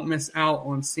from. Don't miss out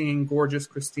on seeing gorgeous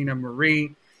Christina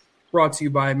Marie. Brought to you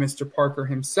by Mr. Parker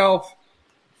himself.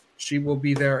 She will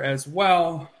be there as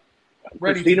well.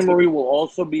 Christina Marie will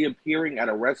also be appearing at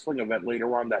a wrestling event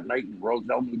later on that night in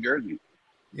Roselle, New Jersey.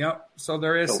 Yep. So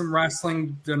there is some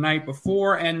wrestling the night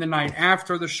before and the night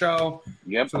after the show.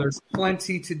 Yep. So there's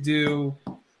plenty to do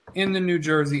in the New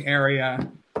Jersey area,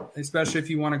 especially if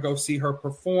you want to go see her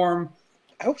perform.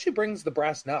 I hope she brings the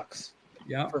brass knucks.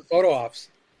 Yeah. For photo ops.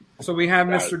 So we have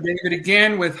Mr. David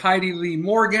again with Heidi Lee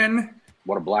Morgan.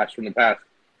 What a blast from the past.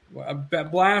 A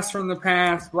blast from the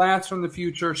past, blast from the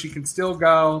future. She can still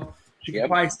go. She can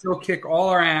probably still kick all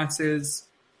our asses.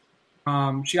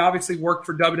 She obviously worked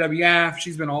for WWF.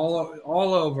 She's been all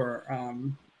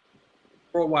over.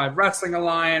 Worldwide Wrestling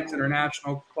Alliance,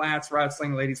 International Class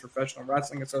Wrestling, Ladies Professional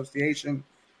Wrestling Association.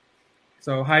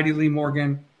 So Heidi Lee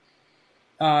Morgan.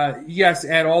 Yes,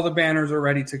 Ed, all the banners are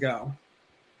ready to go.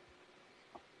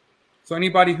 So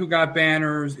anybody who got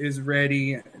banners is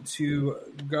ready to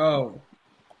go.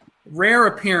 Rare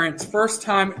appearance, first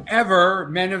time ever,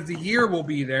 Men of the Year will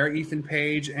be there. Ethan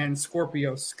Page and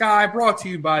Scorpio Sky, brought to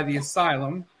you by the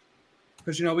Asylum.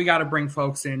 Because, we got to bring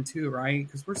folks in too, right?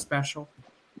 Because we're special.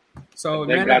 So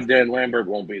thank God Dan Lambert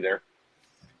won't be there.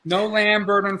 No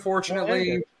Lambert,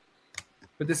 unfortunately.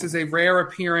 But this is a rare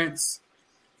appearance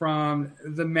from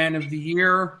the Men of the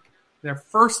Year. Their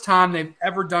first time they've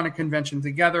ever done a convention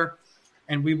together.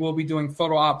 And we will be doing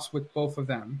photo ops with both of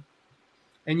them.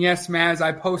 And yes, Maz,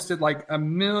 I posted like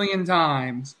 1,000,000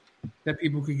 times that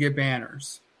people could get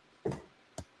banners.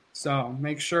 So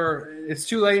make sure it's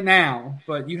too late now,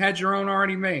 but you had your own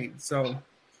already made. So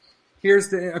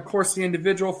here's of course, the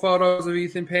individual photos of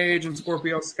Ethan Page and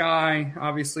Scorpio Sky.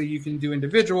 Obviously, you can do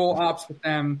individual ops with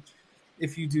them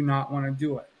if you do not want to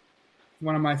do it.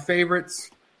 One of my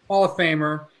favorites, Hall of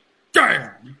Famer,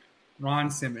 Ron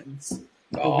Simmons.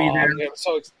 We'll be there. I'm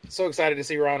so excited to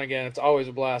see Ron again. It's always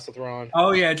a blast with Ron.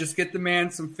 Oh, yeah. Just get the man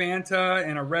some Fanta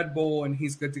and a Red Bull, and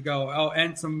he's good to go. Oh,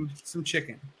 and some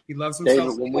chicken. He loves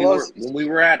himself. David, when we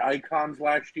were at Icons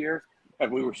last year, and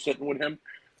we were sitting with him,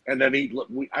 and then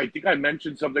I think I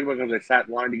mentioned something because I sat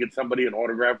in line to get somebody an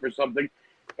autograph or something,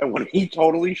 and when he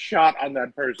totally shot on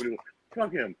that person, he was,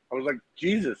 fuck him. I was like,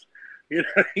 Jesus.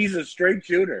 He's a straight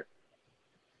shooter.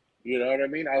 You know what I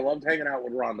mean? I loved hanging out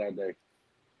with Ron that day.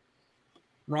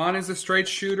 Ron is a straight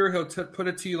shooter. He'll put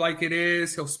it to you like it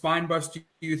is. He'll spine bust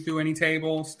you through any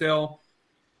table still.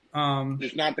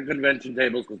 Just not the convention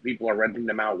tables because people are renting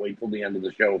them out. Wait till the end of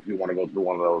the show if you want to go through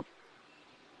one of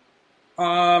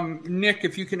those. Nick,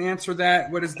 if you can answer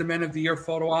that, what is the Men of the Year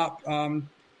photo op?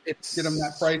 Get them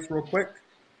that price real quick.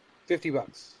 $50.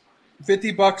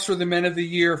 $50 for the Men of the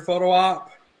Year photo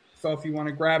op. So if you want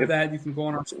to grab that, you can go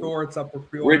in our store. It's up for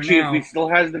pre-order Richie, now. if he still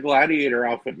has the gladiator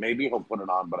outfit, maybe he'll put it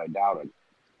on, but I doubt it.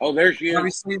 Oh, there she is.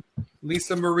 Obviously,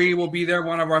 Lisa Marie will be there,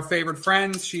 one of our favorite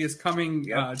friends. She is coming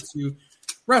to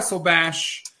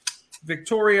WrestleBash.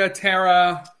 Victoria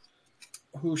Tara,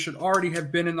 who should already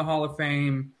have been in the Hall of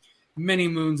Fame many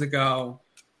moons ago.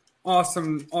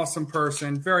 Awesome, awesome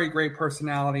person. Very great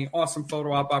personality. Awesome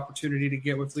photo op opportunity to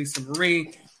get with Lisa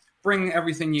Marie. Bring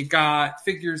everything you got.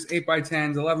 Figures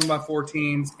 8x10s,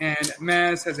 11x14s, and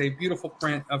Maz has a beautiful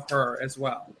print of her as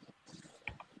well.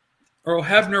 Earl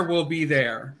Hebner will be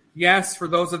there. Yes, for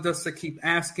those of us that keep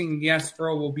asking, yes,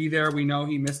 Earl will be there. We know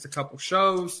he missed a couple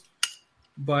shows,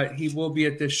 but he will be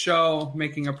at this show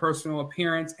making a personal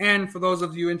appearance. And for those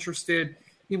of you interested,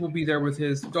 he will be there with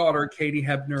his daughter, Katie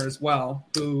Hebner, as well,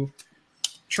 who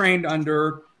trained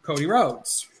under Cody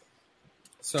Rhodes.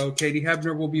 So Katie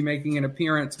Hebner will be making an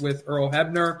appearance with Earl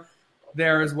Hebner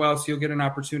there as well. So you'll get an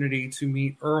opportunity to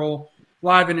meet Earl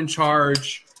live and in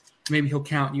charge. Maybe he'll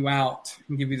count you out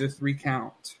and give you the 3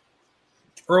 count.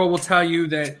 Earl will tell you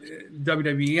that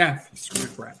WWF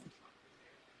screwed Brett.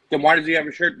 Then why does he have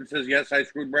a shirt that says, "Yes, I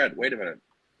screwed Brett"? Wait a minute.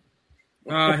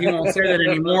 He won't say that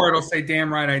anymore. It'll say,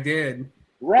 "Damn right I did."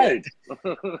 Right.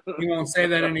 He won't say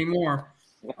that anymore.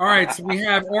 All right, so we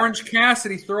have Orange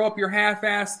Cassidy. Throw up your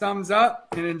half-ass thumbs up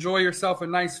and enjoy yourself a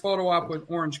nice photo op with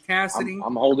Orange Cassidy.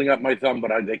 I'm holding up my thumb,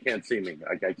 but they can't see me.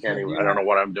 I can't even. I don't know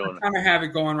what I'm doing. I kind of have it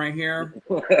going right here.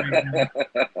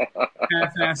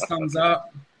 Half-ass thumbs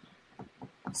up.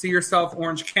 See yourself,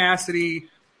 Orange Cassidy.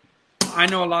 I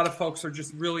know a lot of folks are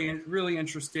just really, really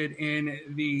interested in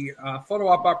the photo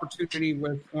op opportunity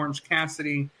with Orange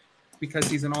Cassidy because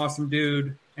he's an awesome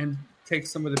dude and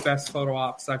takes some of the best photo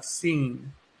ops I've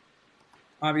seen.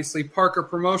 Obviously, Parker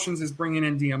Promotions is bringing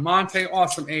in Diamante,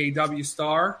 awesome AEW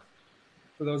star.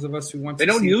 For those of us who want to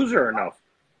They don't use her enough.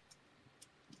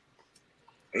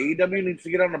 AEW needs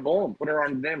to get on the ball and put her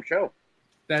on the damn show.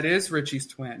 That is Richie's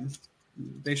twin.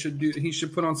 He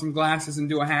should put on some glasses and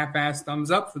do a half-ass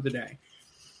thumbs up for the day.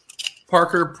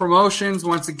 Parker Promotions,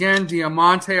 once again,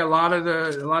 Diamante. A lot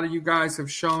of you guys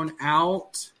have shown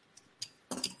out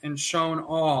and shown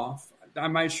off. I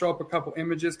might show up a couple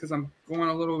images because I'm going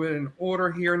a little bit in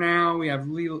order here now. We have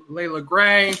Layla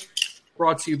Gray,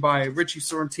 brought to you by Richie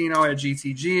Sorrentino at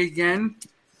GTG again.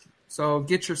 So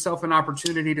get yourself an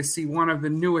opportunity to see one of the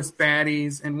newest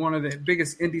baddies and one of the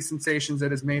biggest indie sensations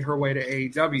that has made her way to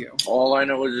AEW. All I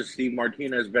know is that Steve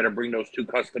Martinez better bring those 2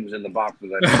 customs in the box to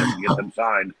get them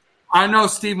signed. I know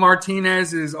Steve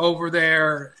Martinez is over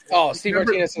there. Oh, Steve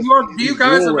Martinez. Do you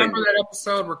guys remember that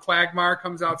episode where Quagmire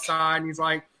comes outside and he's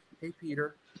like, "Hey,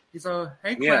 Peter." He's like,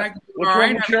 "Hey, Quag." What's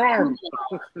wrong with your arm?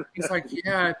 He's like,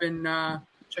 "Yeah, I've been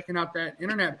checking out that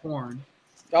internet porn."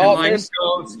 Oh, and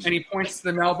he points to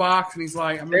the mailbox and he's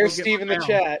like, "There's Steve in the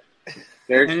chat."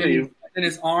 There's Steve. In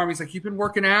his arm, he's like, "You've been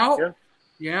working out?"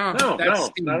 Yeah. No,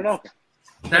 Steve. not at all.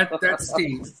 That's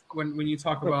Steve when you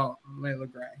talk about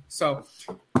Layla Gray. So,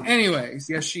 anyways,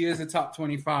 yes, she is a top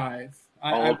 25.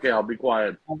 Okay, I'll be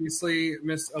quiet. Obviously,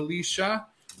 Miss Alicia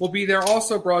will be there.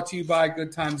 Also brought to you by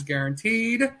Good Times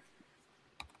Guaranteed.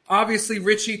 Obviously,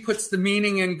 Richie puts the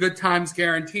meaning in Good Times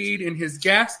Guaranteed in his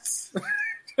guests.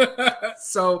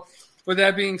 So, with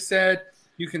that being said,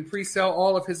 you can pre-sell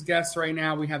all of his guests right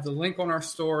now. We have the link on our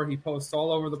store. He posts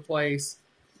all over the place.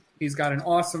 He's got an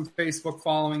awesome Facebook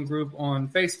following group on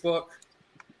Facebook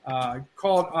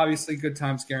called, obviously, Good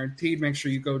Times Guaranteed. Make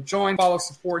sure you go join, follow,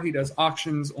 support. He does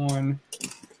auctions on,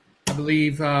 I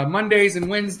believe, Mondays and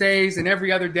Wednesdays and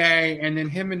every other day. And then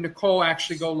him and Nicole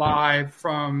actually go live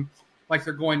from like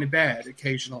they're going to bed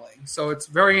occasionally. So it's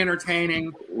very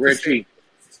entertaining. Richie,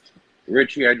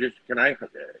 can I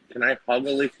hug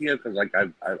Alicia? Because like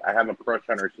I have a crush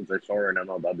on her since I saw her in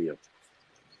MLW.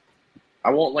 I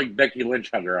won't like Becky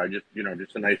Lynch hug her. I just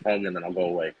a nice hug and then I'll go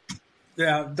away.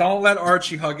 Yeah, don't let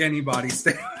Archie hug anybody.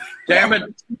 Damn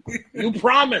it! You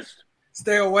promised.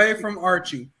 Stay away from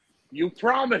Archie. You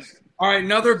promised. All right,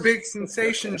 another big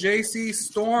sensation. JC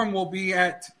Storm will be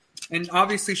at, and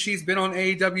obviously she's been on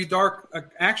AEW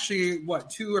Dark. Actually,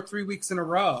 2 or 3 weeks in a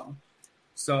row.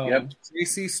 So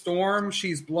JC Storm,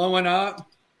 she's blowing up.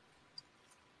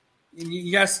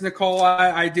 Yes, Nicole,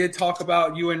 I did talk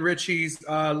about you and Richie's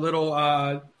little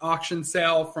auction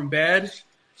sale from bed.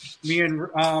 Me and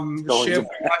Shiv were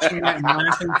watching that and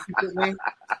laughing secretly.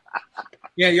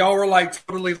 Yeah, y'all were like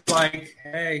totally like,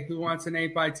 "Hey, who wants an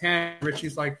 8x10?"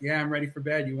 Richie's like, "Yeah, I'm ready for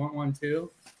bed. You want one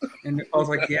too?" And Nicole's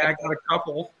like, "Yeah, I got a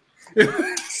couple."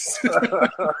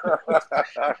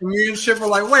 Me and Shiv were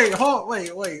like, wait, hold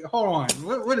on.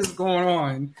 What is going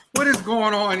on? What is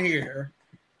going on here?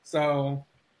 So,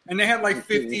 and they had like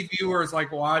 50 viewers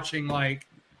like watching like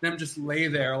them just lay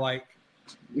there like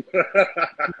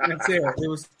that's it. It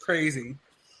was crazy.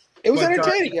 It was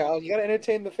entertaining, y'all. You got to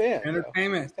entertain the fans.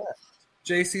 Entertainment.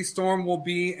 JC Storm will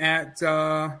be at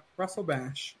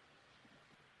WrestleBash.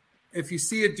 If you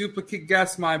see a duplicate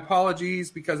guest, my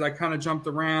apologies because I kind of jumped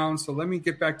around. So let me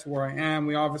get back to where I am.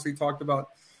 We obviously talked about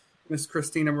Miss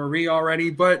Christina Marie already,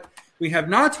 but we have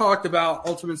not talked about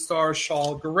Ultimate Star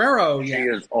Shaul Guerrero yet. She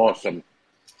is awesome.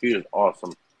 She is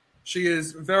awesome. She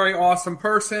is a very awesome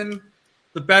person.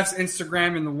 The best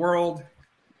Instagram in the world.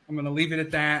 I'm going to leave it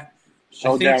at that.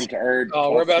 So down to earth.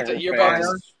 Oh,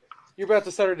 you're about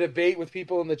to start a debate with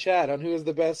people in the chat on who is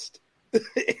the best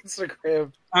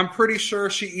Instagram. I'm pretty sure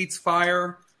she eats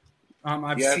fire.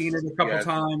 I've seen it a couple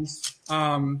times.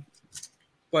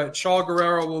 but Shaw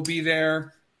Guerrero will be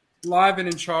there live and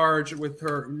in charge with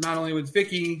her, not only with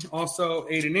Vicky, also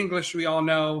Aiden English, we all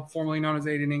know, formerly known as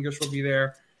Aiden English, will be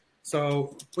there.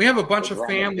 So we have a bunch of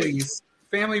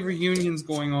family reunions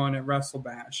going on at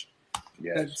WrestleBash.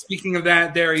 Yes. Speaking of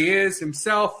that, there he is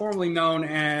himself, formerly known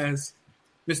as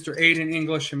Mr. Aiden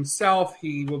English himself.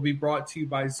 He will be brought to you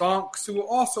by Zonks, who will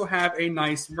also have a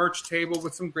nice merch table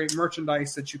with some great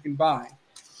merchandise that you can buy.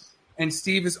 And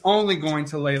Steve is only going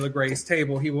to Layla Gray's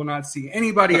table. He will not see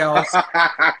anybody else.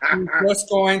 He's just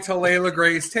going to Layla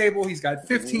Gray's table. He's got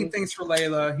 15 things for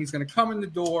Layla. He's going to come in the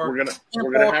door. We're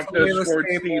gonna have to escort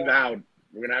Steve out.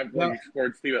 We're gonna have to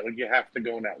escort Steve out. Like, you have to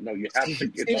go now. No, you have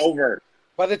to. It's over.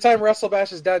 By the time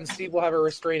WrestleBash is done, Steve will have a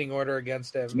restraining order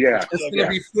against him. Yeah, it's going to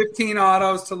be 15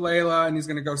 autos to Layla, and he's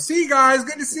going to go, "See you guys,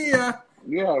 good to see you."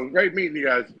 Yeah, great meeting you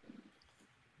guys.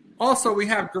 Also, we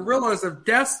have Gorillas of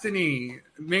Destiny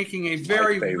making a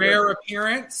very rare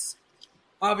appearance.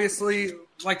 Obviously,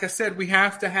 like I said, we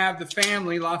have to have the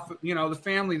family, the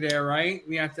family there, right?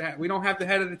 We don't have the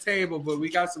head of the table, but we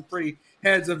got some pretty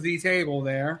heads of the table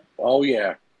there. Oh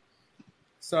yeah.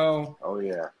 So. Oh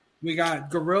yeah. We got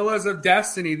Gorillas of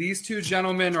Destiny. These two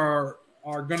gentlemen are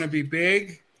going to be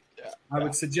big. Yeah. I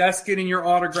would suggest getting your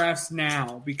autographs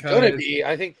now because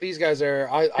I think these guys are.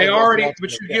 They already,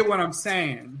 but you get what I'm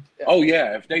saying. Oh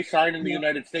yeah, if they sign in the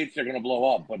United States, they're going to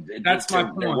blow up. But that's my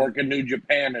point. Their work in New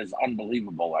Japan is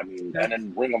unbelievable. I mean, and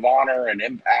in Ring of Honor and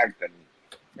Impact and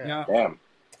damn.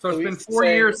 So it's been 4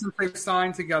 years since they've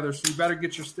signed together. So you better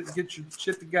get your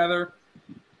shit together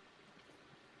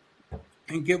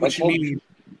and get what you need.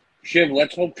 Shiv,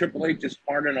 let's hope Triple H is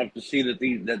smart enough to see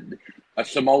that a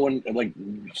Samoan, like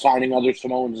signing other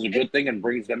Samoans, is a good thing and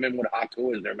brings them in with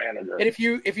Haku as their manager. And if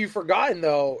you've forgotten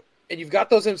though, and you've got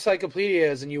those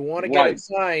encyclopedias and you want to get it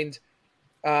signed,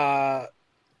 Tonga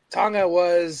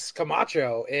was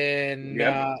Camacho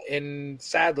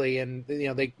sadly, and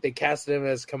they casted him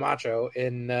as Camacho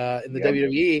in the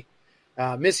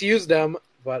WWE. Misused him,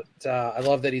 but I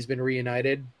love that he's been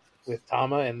reunited with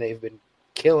Tama and they've been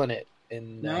killing it.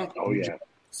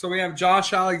 So we have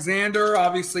Josh Alexander,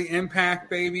 obviously Impact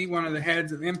baby, one of the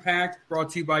heads of Impact,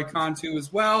 brought to you by Contu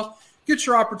as well. Get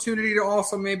your opportunity to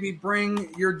also maybe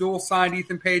bring your dual signed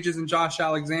Ethan Pages and Josh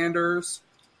Alexanders.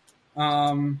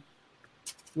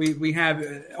 We have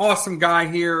an awesome guy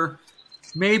here.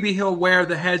 Maybe he'll wear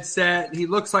the headset. He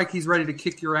looks like he's ready to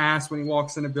kick your ass when he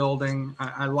walks in a building.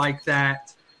 I like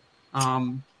that.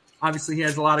 Obviously, he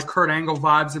has a lot of Kurt Angle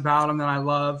vibes about him that I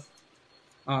love.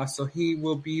 So he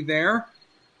will be there.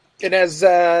 And as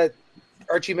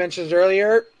Archie mentioned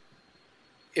earlier,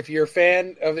 if you're a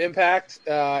fan of Impact,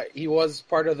 he was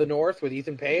part of the North with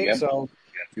Ethan Page. Yep. So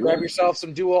grab yourself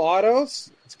some dual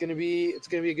autos. It's gonna be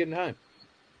a good time.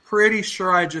 Pretty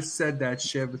sure I just said that,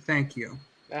 Shiv, but thank you.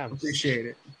 Appreciate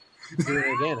it. Doing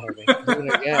it again, Herbie. Doing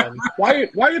it again. Why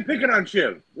are you picking on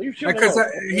Shiv? Because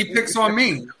he picks on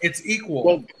me. It's equal.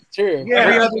 Well, true. Yeah.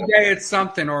 Every other day it's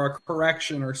something or a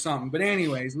correction or something. But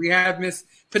anyways, we have Miss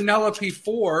Penelope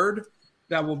Ford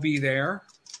that will be there.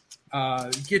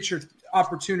 Get your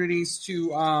opportunities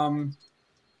to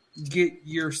get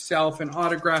yourself an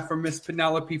autograph from Miss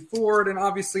Penelope Ford. And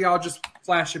obviously I'll just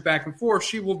flash it back and forth.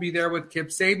 She will be there with Kip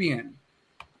Sabian.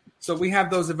 So we have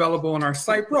those available on our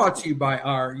site, brought to you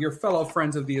by your fellow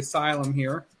friends of the Asylum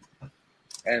here.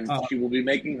 And she will be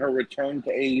making her return to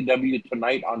AEW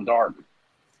tonight on Dark.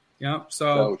 Yep.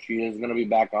 So she is going to be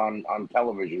back on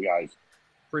television, guys.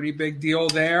 Pretty big deal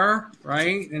there,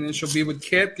 right? And then she'll be with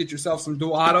Kip. Get yourself some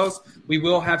dual autos. We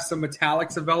will have some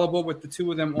metallics available with the two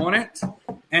of them on it.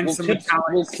 And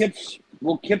metallics.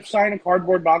 Will Kip sign a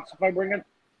cardboard box if I bring it?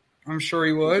 I'm sure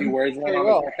he would. He wears one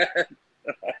on his head.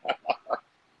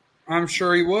 I'm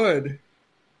sure he would.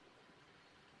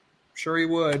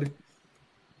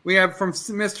 We have from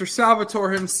Mr.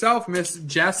 Salvatore himself, Miss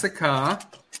Jessica,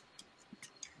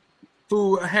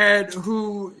 who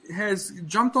has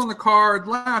jumped on the card,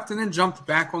 left, and then jumped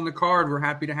back on the card. We're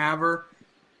happy to have her.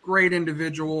 Great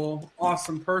individual,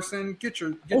 awesome person. She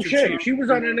was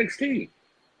on NXT.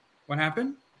 What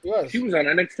happened? She was on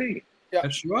NXT. Yeah,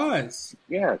 she was.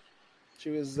 Yes. She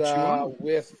was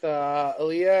with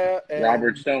Aaliyah and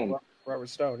Robert Stone. Robert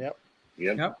Stone, yep.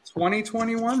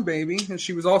 2021, baby. And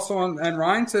she was also on, and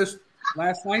Ryan says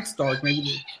last night's Dark.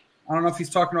 Maybe, I don't know if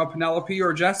he's talking about Penelope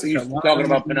or Jessica. He's talking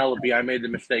about Penelope. I made the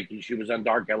mistake. She was on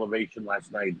Dark Elevation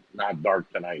last night, not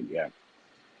Dark tonight. Yeah.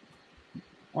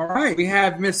 All right. We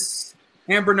have Miss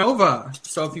Amber Nova.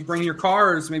 So if you bring your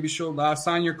cars, maybe she'll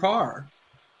sign your car.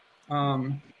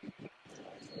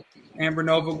 Amber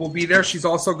Nova will be there. She's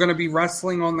also going to be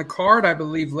wrestling on the card, I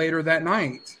believe, later that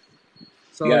night.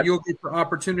 So you'll get the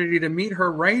opportunity to meet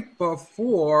her right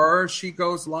before she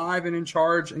goes live and in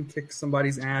charge and kicks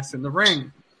somebody's ass in the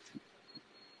ring.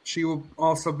 She will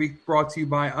also be brought to you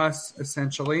by us,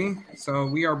 essentially. So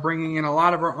we are bringing in a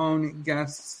lot of our own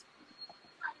guests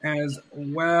as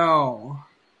well.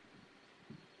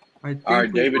 All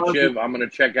right, David Shiv, I'm going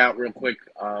to check out real quick.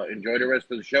 Enjoy the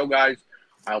rest of the show, guys.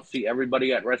 I'll see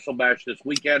everybody at WrestleBash this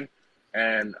weekend,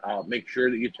 and I'll make sure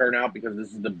that you turn out because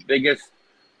this is the biggest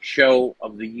show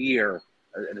of the year,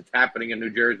 and it's happening in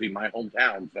New Jersey, my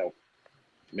hometown. So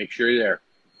make sure you're there.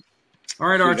 All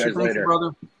right, Archie, thanks, brother.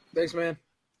 Thanks, man.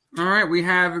 All right, we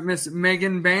have Miss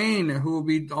Megan Bain, who will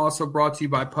be also brought to you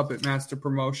by Puppet Master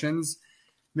Promotions.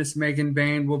 Miss Megan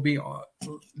Bain will be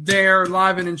there,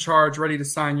 live and in charge, ready to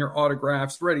sign your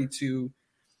autographs, ready to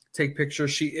take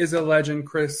pictures. She is a legend,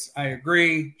 Chris. I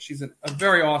agree. She's a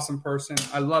very awesome person.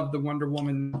 I love the Wonder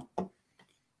Woman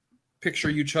picture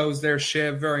you chose there,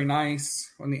 Shiv. Very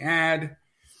nice on the ad.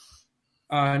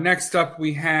 Next up,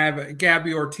 we have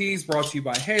Gabby Ortiz, brought to you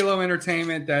by Halo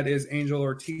Entertainment. That is Angel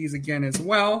Ortiz again as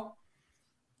well.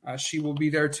 She will be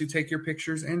there to take your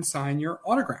pictures and sign your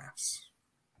autographs.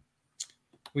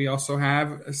 We also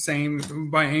have same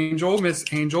by Angel, Miss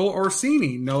Angel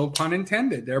Orsini. No pun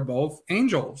intended. They're both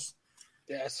angels.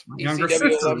 Yes. Younger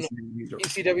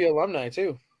ECW alumni,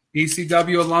 too.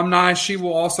 ECW alumni. She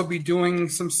will also be doing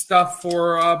some stuff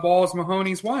for Balls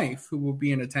Mahoney's wife, who will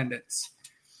be in attendance.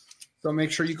 So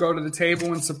make sure you go to the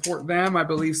table and support them. I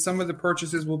believe some of the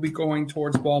purchases will be going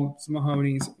towards Balls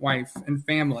Mahoney's wife and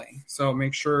family. So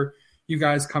make sure you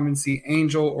guys come and see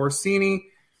Angel Orsini.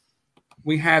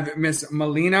 We have Miss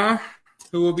Melina,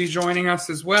 who will be joining us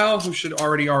as well, who should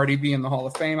already be in the Hall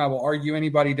of Fame. I will argue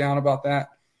anybody down about that.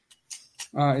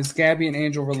 Is Gabby and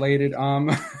Angel related?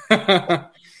 I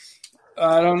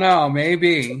don't know.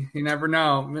 Maybe. You never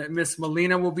know. Miss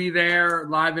Melina will be there,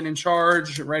 live and in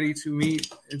charge, ready to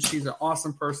meet. And she's an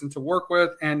awesome person to work with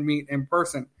and meet in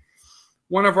person.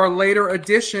 One of our later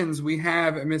additions, we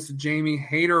have Miss Jamie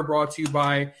Hayter, brought to you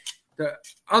by the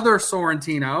other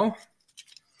Sorrentino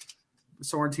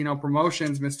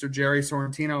Promotions. Mr. Jerry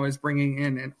Sorrentino is bringing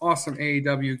in an awesome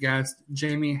AEW guest,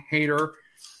 Jamie Hayter.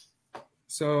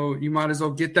 So you might as well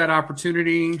get that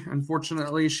opportunity.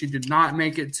 Unfortunately, she did not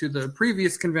make it to the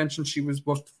previous convention she was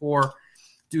booked for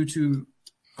due to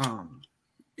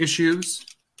issues.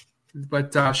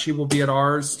 But she will be at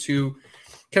ours to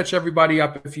catch everybody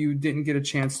up if you didn't get a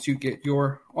chance to get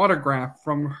your autograph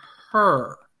from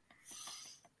her.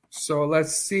 So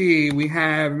let's see. We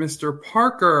have Mr.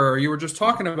 Parker. You were just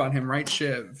talking about him, right,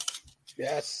 Shiv?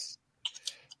 Yes.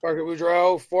 Parker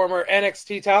Boudreaux, former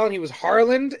NXT talent. He was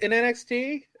Harland in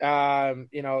NXT.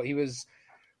 He was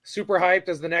super hyped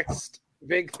as the next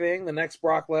big thing, the next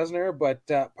Brock Lesnar. But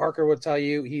Parker would tell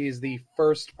you he is the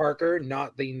first Parker,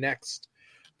 not the next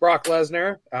Brock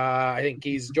Lesnar. I think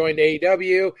he's joined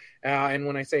AEW. And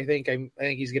when I say think, I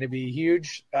think he's going to be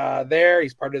huge there.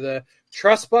 He's part of the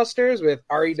Trustbusters with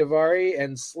Ari Daivari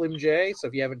and Slim J. So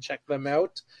if you haven't checked them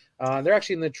out, they're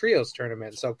actually in the Trios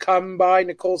tournament. So come by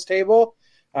Nicole's table.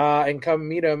 And come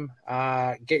meet him,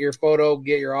 get your photo,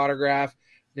 get your autograph.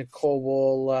 Nicole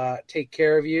will take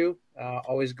care of you.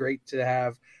 Always great to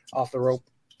have Off the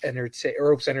Ropes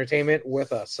Entertainment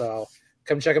with us. So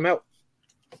come check them out.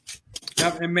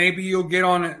 Yep, and maybe you'll get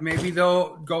on it. Maybe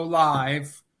they'll go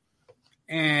live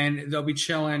and they'll be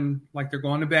chilling like they're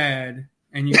going to bed,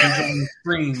 and you can join the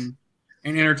stream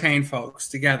and entertain folks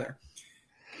together.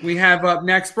 We have up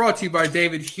next, brought to you by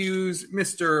David Hughes,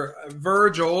 Mr.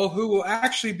 Virgil, who will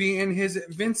actually be in his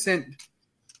Vincent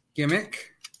gimmick.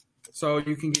 So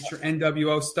you can get your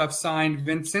NWO stuff signed,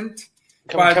 Vincent,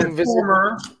 by the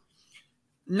former,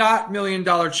 not $1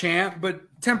 million champ, but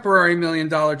temporary $1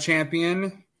 million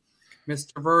champion,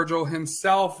 Mr. Virgil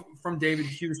himself from David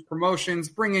Hughes Promotions.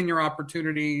 Bring in your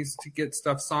opportunities to get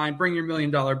stuff signed. Bring your $1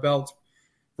 million belt.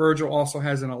 Virgil also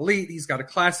has an elite. He's got a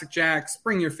classic Jacks.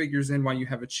 Bring your figures in while you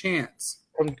have a chance.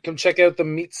 Come check out the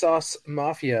Meat Sauce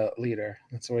Mafia leader.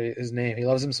 That's what his name. He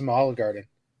loves him some Olive Garden.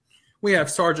 We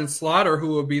have Sergeant Slaughter, who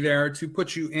will be there to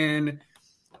put you in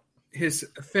his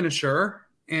finisher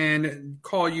and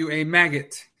call you a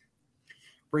maggot.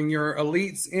 Bring your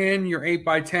elites in, your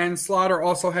 8x10. Slaughter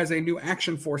also has a new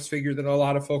Action Force figure that a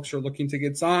lot of folks are looking to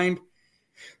get signed.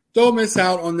 Don't miss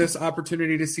out on this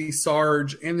opportunity to see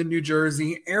Sarge in the New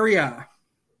Jersey area.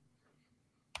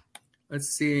 Let's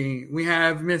see. We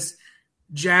have Miss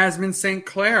Jasmine St.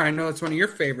 Clair. I know it's one of your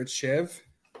favorites, Shiv.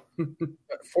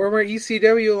 Former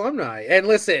ECW alumni. And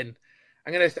listen,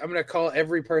 I'm gonna call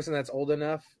every person that's old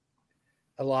enough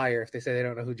a liar if they say they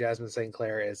don't know who Jasmine St.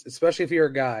 Clair is. Especially if you're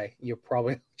a guy, you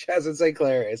probably know who Jasmine St.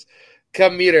 Clair is.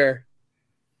 Come meet her.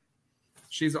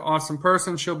 She's an awesome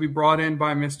person. She'll be brought in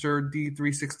by Mr.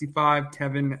 D365,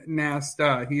 Kevin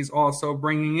Nasta. He's also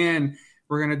bringing in,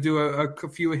 we're going to do a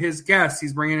few of his guests.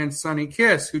 He's bringing in Sonny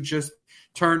Kiss, who just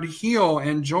turned heel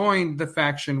and joined the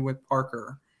faction with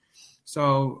Parker.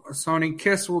 So Sonny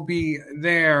Kiss will be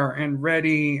there and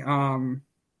ready.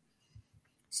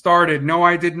 Started. No,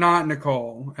 I did not,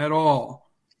 Nicole, at all.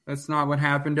 That's not what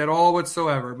happened at all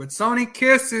whatsoever. But Sonny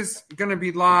Kiss is going to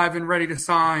be live and ready to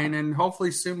sign, and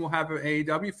hopefully soon we'll have an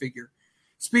AEW figure.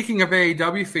 Speaking of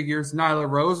AEW figures, Nyla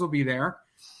Rose will be there.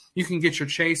 You can get your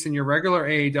Chase and your regular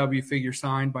AEW figure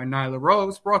signed by Nyla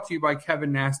Rose, brought to you by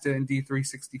Kevin Nasta and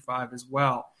D365 as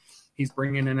well. He's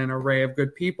bringing in an array of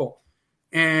good people.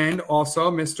 And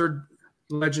also Mr.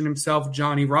 Legend himself,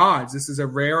 Johnny Rods. This is a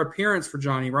rare appearance for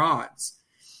Johnny Rods.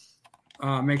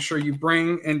 Make sure you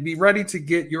bring and be ready to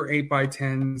get your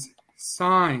 8x10s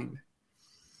signed.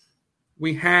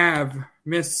 We have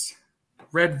Miss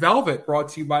Red Velvet, brought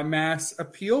to you by Mass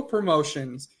Appeal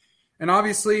Promotions. And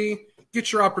obviously,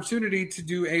 get your opportunity to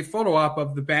do a photo op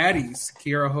of the baddies,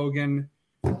 Kiera Hogan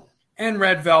and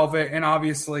Red Velvet. And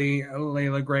obviously,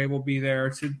 Layla Gray will be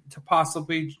there to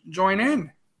possibly join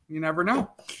in. You never know.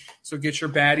 So get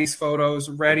your baddies photos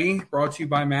ready, brought to you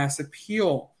by Mass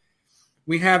Appeal.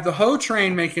 We have the Ho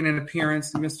Train making an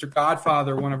appearance. Mr.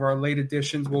 Godfather, one of our late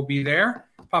additions, will be there.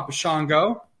 Papa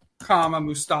Shango,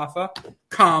 Mustafa,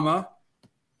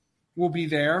 will be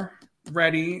there,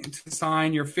 ready to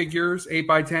sign your figures,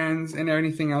 8x10s, and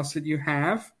anything else that you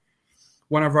have.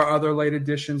 One of our other late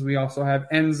additions, we also have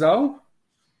Enzo,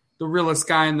 the realest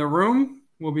guy in the room,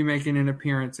 will be making an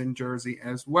appearance in Jersey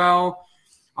as well.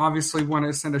 Obviously, want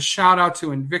to send a shout-out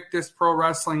to Invictus Pro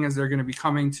Wrestling, as they're going to be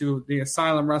coming to the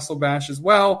Asylum WrestleBash as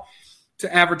well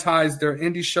to advertise their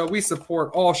indie show. We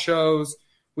support all shows.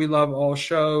 We love all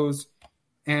shows,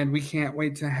 and we can't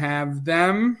wait to have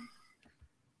them.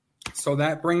 So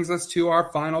that brings us to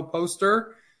our final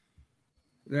poster.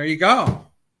 There you go.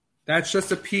 That's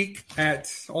just a peek at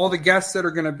all the guests that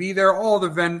are going to be there, all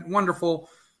the wonderful,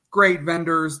 great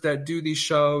vendors that do these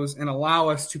shows and allow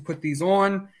us to put these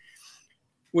on.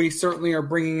 We certainly are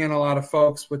bringing in a lot of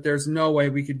folks, but there's no way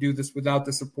we could do this without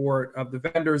the support of the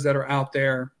vendors that are out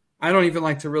there. I don't even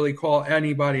like to really call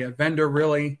anybody a vendor,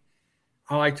 really.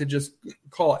 I like to just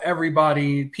call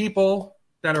everybody people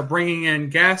that are bringing in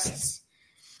guests,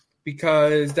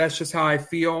 because that's just how I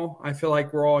feel. I feel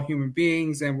like we're all human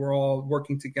beings and we're all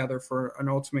working together for an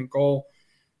ultimate goal.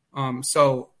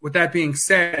 So with that being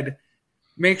said,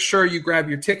 make sure you grab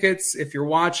your tickets if you're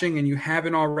watching and you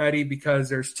haven't already, because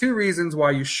there's two reasons why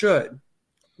you should.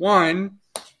 One,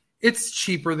 it's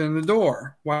cheaper than the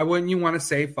door. Why wouldn't you want to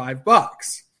save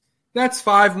 $5? That's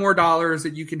 $5 more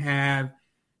that you can have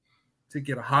to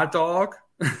get a hot dog,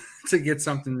 to get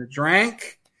something to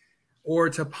drink, or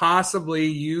to possibly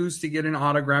use to get an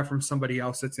autograph from somebody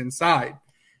else that's inside.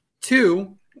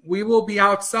 Two, we will be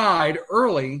outside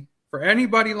early for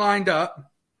anybody lined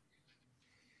up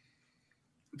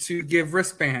to give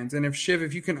wristbands. And if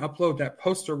you can upload that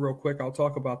poster real quick, I'll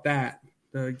talk about that,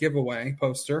 the giveaway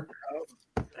poster.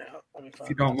 If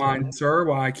you don't mind, sir,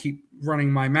 while I keep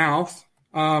running my mouth.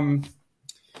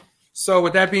 So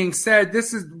with that being said,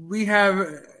 we have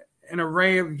an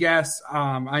array of guests.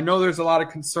 I know there's a lot of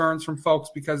concerns from folks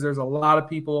because there's a lot of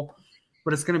people,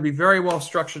 but it's going to be very well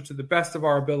structured to the best of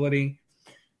our ability.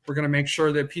 We're going to make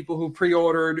sure that people who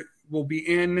pre-ordered will be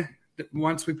in.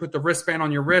 Once we put the wristband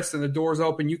on your wrist and the doors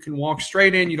open, you can walk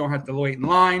straight in. You don't have to wait in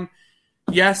line.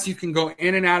 Yes, you can go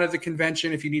in and out of the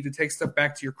convention if you need to take stuff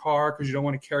back to your car because you don't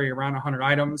want to carry around 100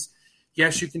 items.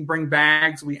 Yes, you can bring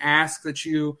bags. We ask that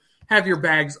you have your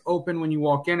bags open when you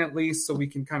walk in, at least, so we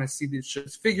can kind of see the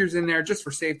figures in there just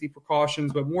for safety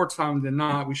precautions. But more time than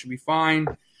not, we should be fine.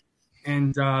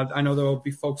 And I know there will be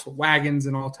folks with wagons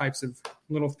and all types of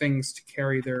little things to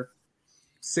carry their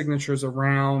signatures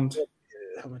around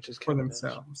for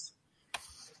themselves.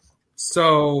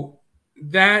 So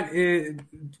that is,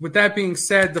 with that being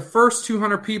said, the first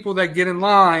 200 people that get in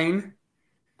line,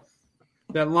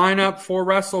 that line up for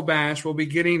WrestleBash, will be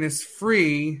getting this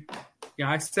free.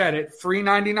 Yeah, I said it. Free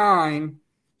 $99.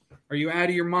 Are you out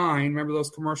of your mind? Remember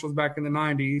those commercials back in the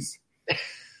 90s?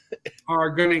 Are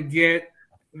going to get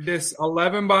this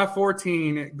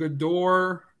 11x14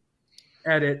 Gador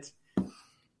edit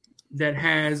that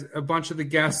has a bunch of the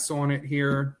guests on it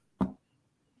here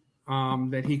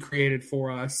that he created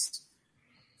for us.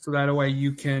 So that way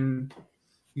you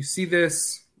see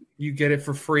this, you get it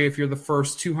for free if you're the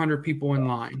first 200 people in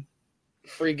line.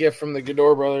 Free gift from the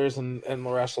Gador brothers and the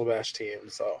WrestleBash team.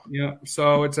 So yeah,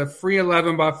 so it's a free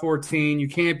 11x14. You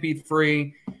can't beat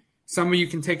free. Some of you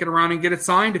can take it around and get it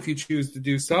signed if you choose to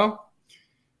do so.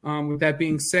 With that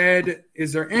being said,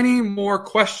 is there any more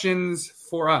questions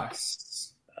for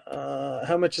us?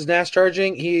 How much is Nash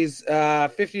charging? He's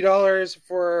 $50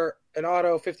 for an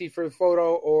auto, $50 for the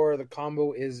photo, or the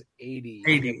combo is $80.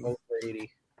 $80. Both for $80.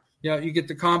 Yeah, you get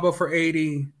the combo for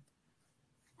 $80,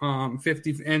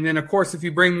 $50, and then of course, if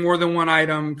you bring more than one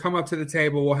item, come up to the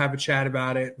table. We'll have a chat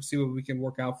about it. We'll see what we can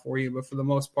work out for you. But for the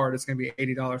most part, it's going to be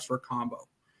 $80 for a combo.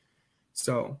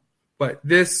 So, but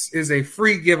this is a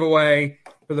free giveaway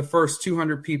for the first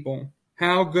 200 people.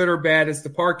 How good or bad is the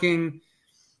parking?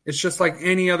 It's just like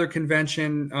any other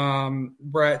convention,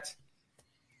 Brett.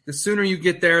 The sooner you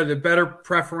get there, the better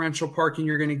preferential parking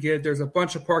you're going to get. There's a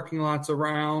bunch of parking lots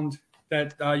around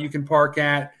that you can park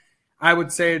at. I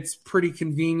would say it's pretty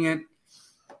convenient.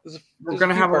 We're going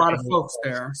to have a lot of folks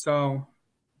there. So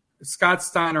Scott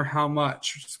Steiner, how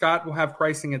much? Scott will have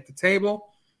pricing at the table.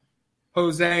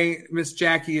 Jose, Miss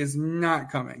Jackie is not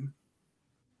coming.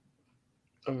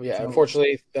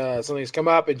 Unfortunately, something's come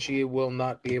up and she will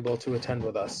not be able to attend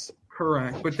with us.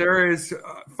 Correct. But there is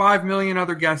 5 million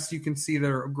other guests you can see that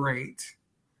are great.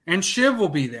 And Shiv will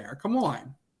be there. Come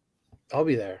on. I'll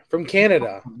be there. From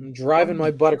Canada. I'm driving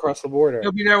my butt across the border.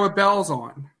 He'll be there with bells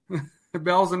on.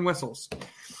 Bells and whistles.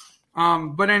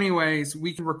 But anyways,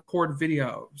 we can record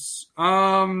videos.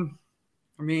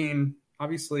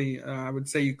 Obviously, I would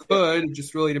say you could. It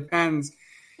just really depends.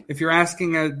 If you're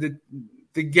asking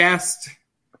the guest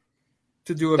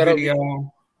to do a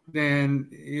video, then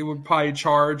it would probably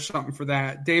charge something for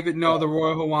that. David, no, the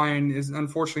Royal Hawaiian is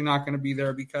unfortunately not going to be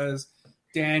there because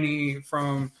Danny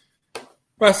from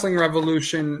Wrestling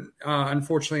Revolution,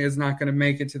 unfortunately, is not going to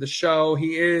make it to the show.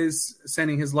 He is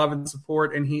sending his love and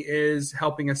support, and he is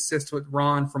helping assist with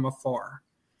Ron from afar.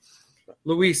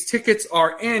 Luis, tickets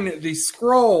are in the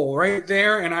scroll right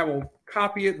there, and I will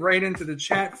copy it right into the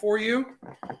chat for you.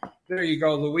 There you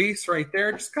go, Luis, right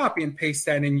there. Just copy and paste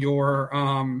that in your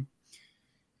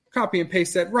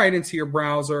right into your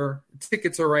browser.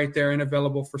 Tickets are right there and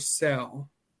available for sale.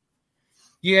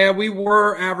 Yeah, we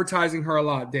were advertising her a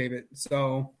lot, David.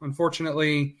 So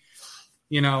unfortunately,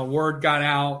 word got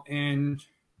out, and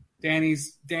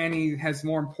Danny has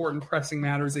more important pressing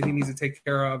matters that he needs to take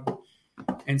care of.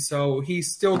 And so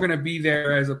he's still going to be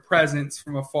there as a presence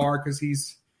from afar because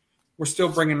we're still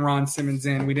bringing Ron Simmons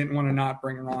in. We didn't want to not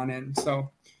bring Ron in.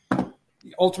 So the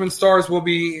Ultimate Stars will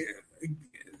be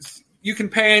 – you can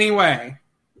pay any way.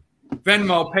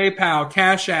 Venmo, PayPal,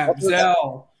 Cash App,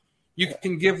 Zelle. You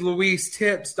can give Luis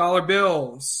tips, dollar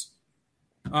bills.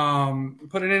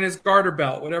 Put it in his garter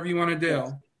belt, whatever you want to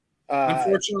do.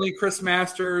 Unfortunately, Chris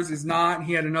Masters is not.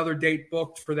 He had another date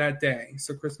booked for that day.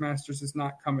 So Chris Masters is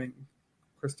not coming,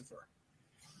 Christopher.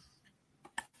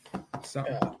 So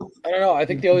I don't know. I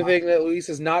think the only thing that Luis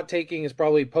is not taking is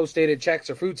probably post-dated checks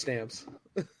or food stamps.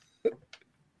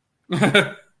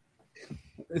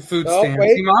 Food stamps.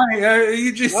 Wait. He might.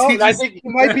 I think he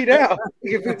might be now.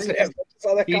 Food stamps.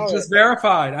 He just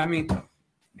verified.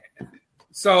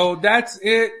 So that's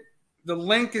it. The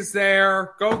link is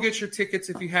there. Go get your tickets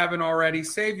if you haven't already.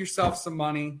 Save yourself some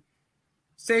money.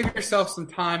 Save yourself some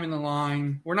time in the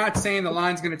line. We're not saying the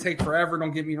line's going to take forever,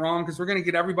 don't get me wrong, because we're going to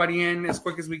get everybody in as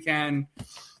quick as we can.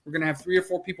 We're going to have 3 or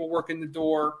 4 people working the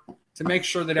door to make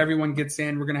sure that everyone gets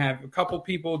in. We're going to have a couple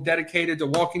people dedicated to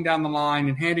walking down the line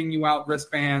and handing you out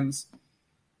wristbands.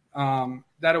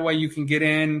 That way you can get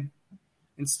in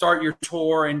and start your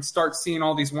tour and start seeing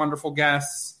all these wonderful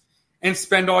guests and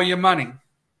spend all your money.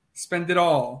 Spend it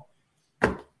all.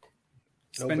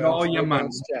 Spend all your money.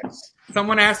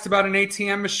 Someone asked about an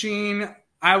ATM machine.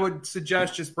 I would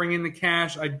suggest just bring in the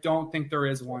cash. I don't think there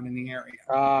is one in the area.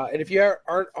 And if you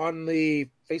aren't on the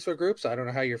Facebook groups, I don't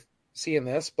know how you're seeing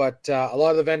this, but a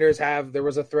lot of the vendors there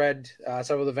was a thread.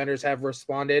 Several of the vendors have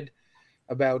responded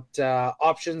about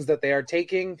options that they are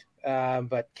taking.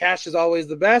 But cash is always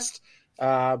the best.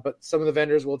 But some of the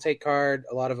vendors will take card.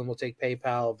 A lot of them will take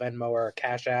PayPal, Venmo, or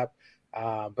Cash App.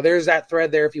 But there's that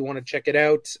thread there if you want to check it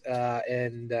out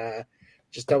and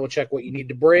just double check what you need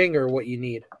to bring or what you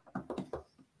need.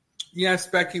 Yes,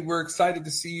 Becky, we're excited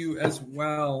to see you as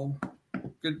well.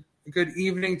 Good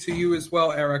evening to you as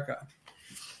well, Erica.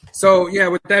 So, yeah,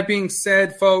 with that being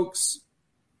said, folks,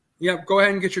 go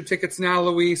ahead and get your tickets now,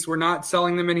 Luis. We're not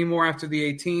selling them anymore after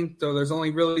the 18th, though there's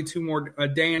only really a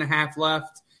day and a half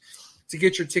left to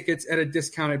get your tickets at a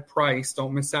discounted price.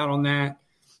 Don't miss out on that.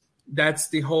 That's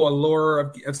the whole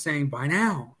allure of saying, buy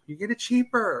now. You get it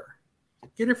cheaper.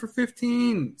 Get it for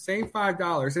 $15. Save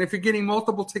 $5. And if you're getting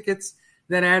multiple tickets,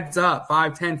 that adds up,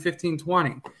 5, 10, 15,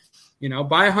 20.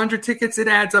 Buy 100 tickets, it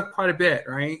adds up quite a bit,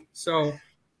 right? So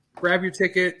grab your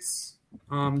tickets.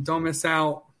 Don't miss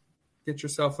out. Get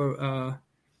yourself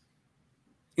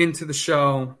into the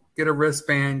show, get a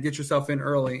wristband, get yourself in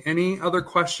early. Any other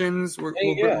questions?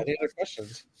 Any other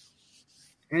questions?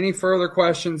 Any further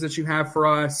questions that you have for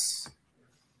us?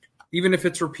 Even if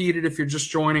it's repeated, if you're just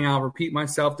joining, I'll repeat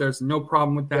myself. There's no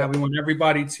problem with that. Yeah. We want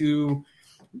everybody to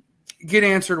get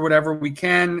answered whatever we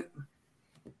can.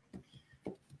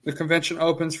 The convention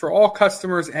opens for all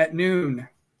customers at noon.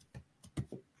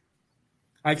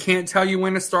 I can't tell you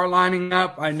when to start lining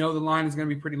up. I know the line is going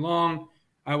to be pretty long.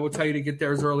 I will tell you to get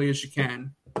there as early as you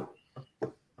can.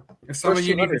 If some of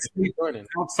you need to sleep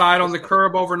outside on the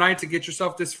curb overnight to get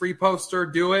yourself this free poster,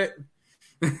 do it.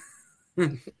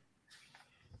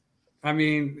 I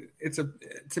mean,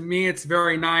 to me, it's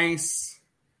very nice.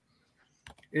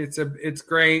 It's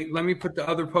great. Let me put the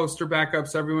other poster back up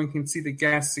so everyone can see the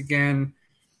guests again.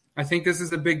 I think this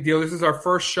is a big deal. This is our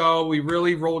first show. We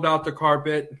really rolled out the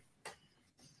carpet.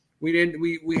 We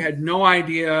had no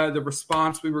idea the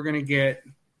response we were going to get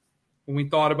when we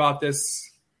thought about this.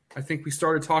 I think we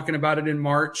started talking about it in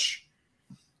March.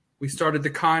 We started the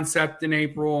concept in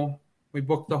April. We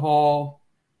booked the hall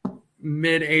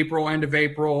mid-April, end of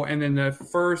April. And then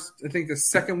the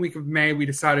second week of May, we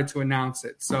decided to announce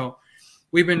it. So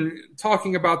we've been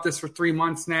talking about this for 3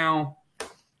 months now,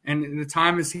 and the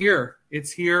time is here.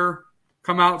 It's here.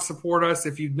 Come out, support us.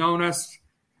 If you've known us,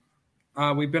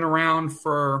 we've been around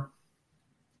for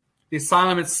 – the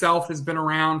Asylum itself has been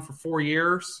around for 4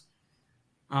 years.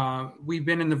 We've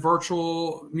been in the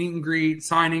virtual meet and greet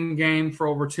signing game for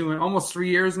over almost 3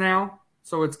 years now.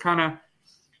 So it's kind of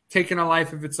taken a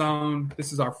life of its own.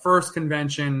 This is our first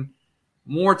convention.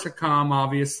 More to come,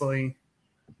 obviously.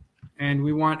 And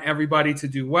we want everybody to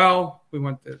do well. We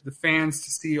want the fans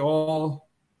to see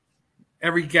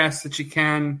every guest that you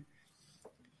can.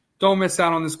 Don't miss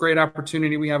out on this great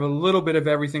opportunity. We have a little bit of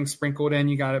everything sprinkled in.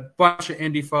 You got a bunch of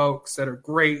indie folks that are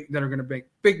great, that are going to make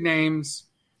big names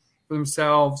for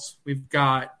themselves. We've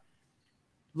got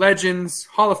legends,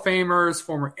 Hall of Famers,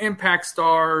 former Impact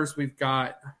stars. We've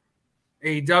got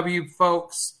AEW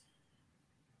folks.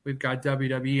 We've got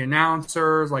WWE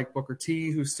announcers like Booker T,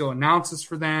 who still announces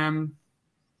for them.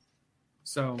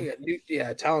 So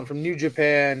talent from New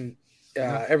Japan,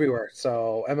 everywhere.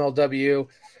 So MLW.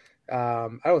 I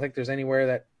don't think there's anywhere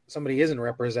that somebody isn't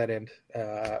represented.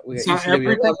 It's not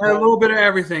everything, a little bit of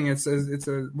everything. It's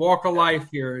a walk of life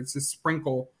here. It's a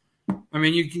sprinkle. I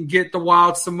mean, you can get the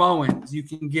Wild Samoans. You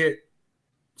can get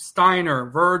Steiner,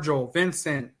 Virgil,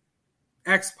 Vincent,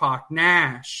 X-Pac,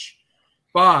 Nash,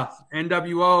 Buff,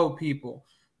 NWO people.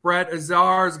 Brett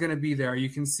Azar is going to be there. You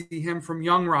can see him from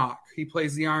Young Rock. He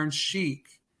plays the Iron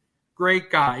Sheik. Great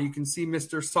guy. You can see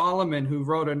Mr. Solomon, who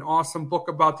wrote an awesome book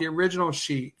about the original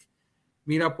Sheik.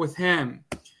 Meet up with him.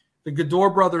 The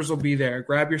Gador brothers will be there.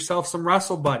 Grab yourself some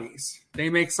Wrestle Buddies. They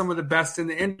make some of the best in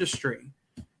the industry.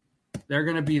 They're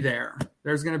going to be there.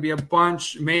 There's going to be a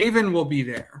bunch. Maven will be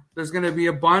there. There's going to be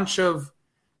a bunch of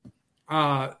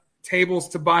tables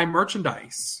to buy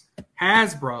merchandise.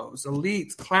 Hasbros,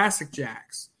 Elites, Classic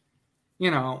Jacks.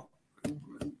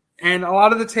 And a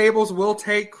lot of the tables will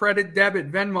take credit,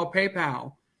 debit, Venmo,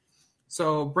 PayPal.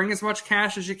 So bring as much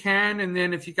cash as you can, and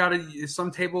then if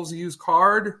some tables use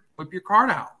card, whip your card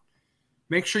out.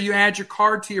 Make sure you add your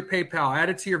card to your PayPal, add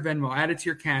it to your Venmo, add it to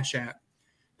your Cash App.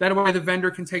 That way the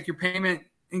vendor can take your payment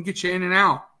and get you in and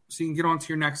out so you can get on to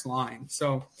your next line.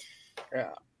 So,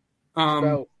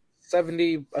 about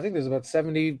 70, I think there's about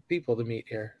 70 people to meet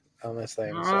here on this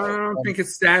thing. So, I don't think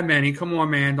it's that many. Come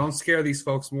on, man. Don't scare these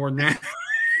folks more than that.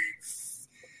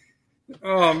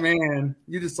 Oh, man.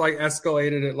 You just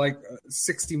escalated it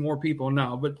 60 more people.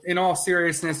 No, but in all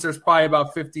seriousness, there's probably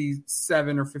about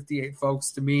 57 or 58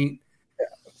 folks to meet. Yeah.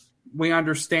 We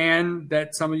understand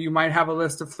that some of you might have a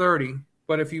list of 30,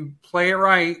 but if you play it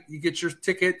right, you get your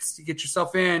tickets, you get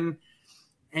yourself in,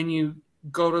 and you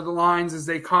go to the lines as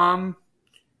they come,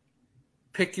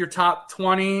 pick your top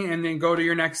 20, and then go to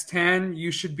your next 10, you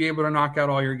should be able to knock out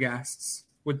all your guests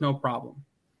with no problem.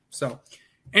 So,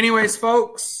 anyways,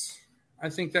 folks, I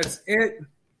think that's it.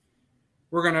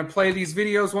 We're going to play these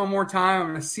videos one more time. I'm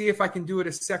going to see if I can do it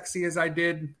as sexy as I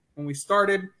did when we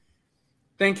started.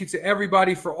 Thank you to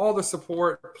everybody for all the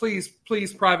support. Please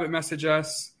private message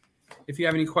us if you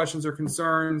have any questions or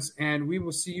concerns. And we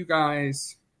will see you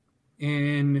guys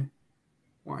in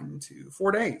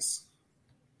 4 days.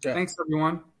 Yeah. Thanks,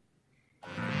 everyone.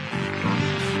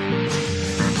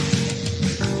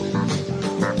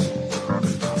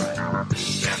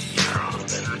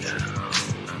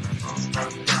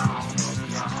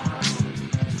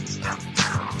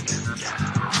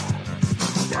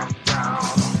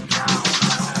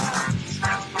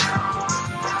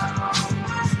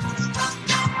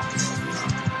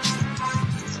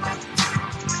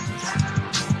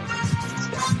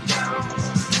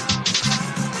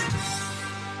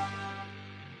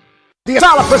 The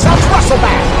Asylum presents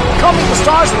WrestleBash. Coming to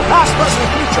stars in the past, present,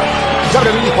 and future.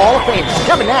 WWE Hall of Famers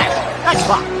Kevin Nash,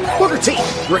 X-Pac, Booker T,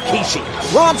 Rikishi,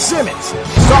 Ron Simmons.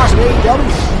 Stars of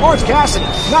AEW, Orange Cassidy,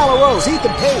 Nyla Rose,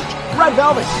 Ethan Page, Red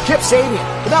Velvet, Kip Sabian,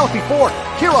 Penelope Ford,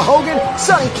 Kira Hogan,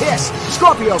 Sonny Kiss,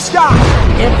 Scorpio Sky,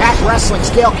 Impact Wrestling,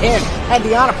 Gail Kim, and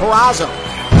Deonna Purrazzo.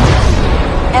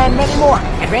 And many more.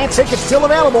 Advance tickets still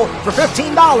available for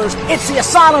 $15. It's the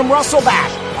Asylum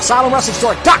WrestleBash.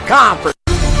 AsylumWrestlingStore.com for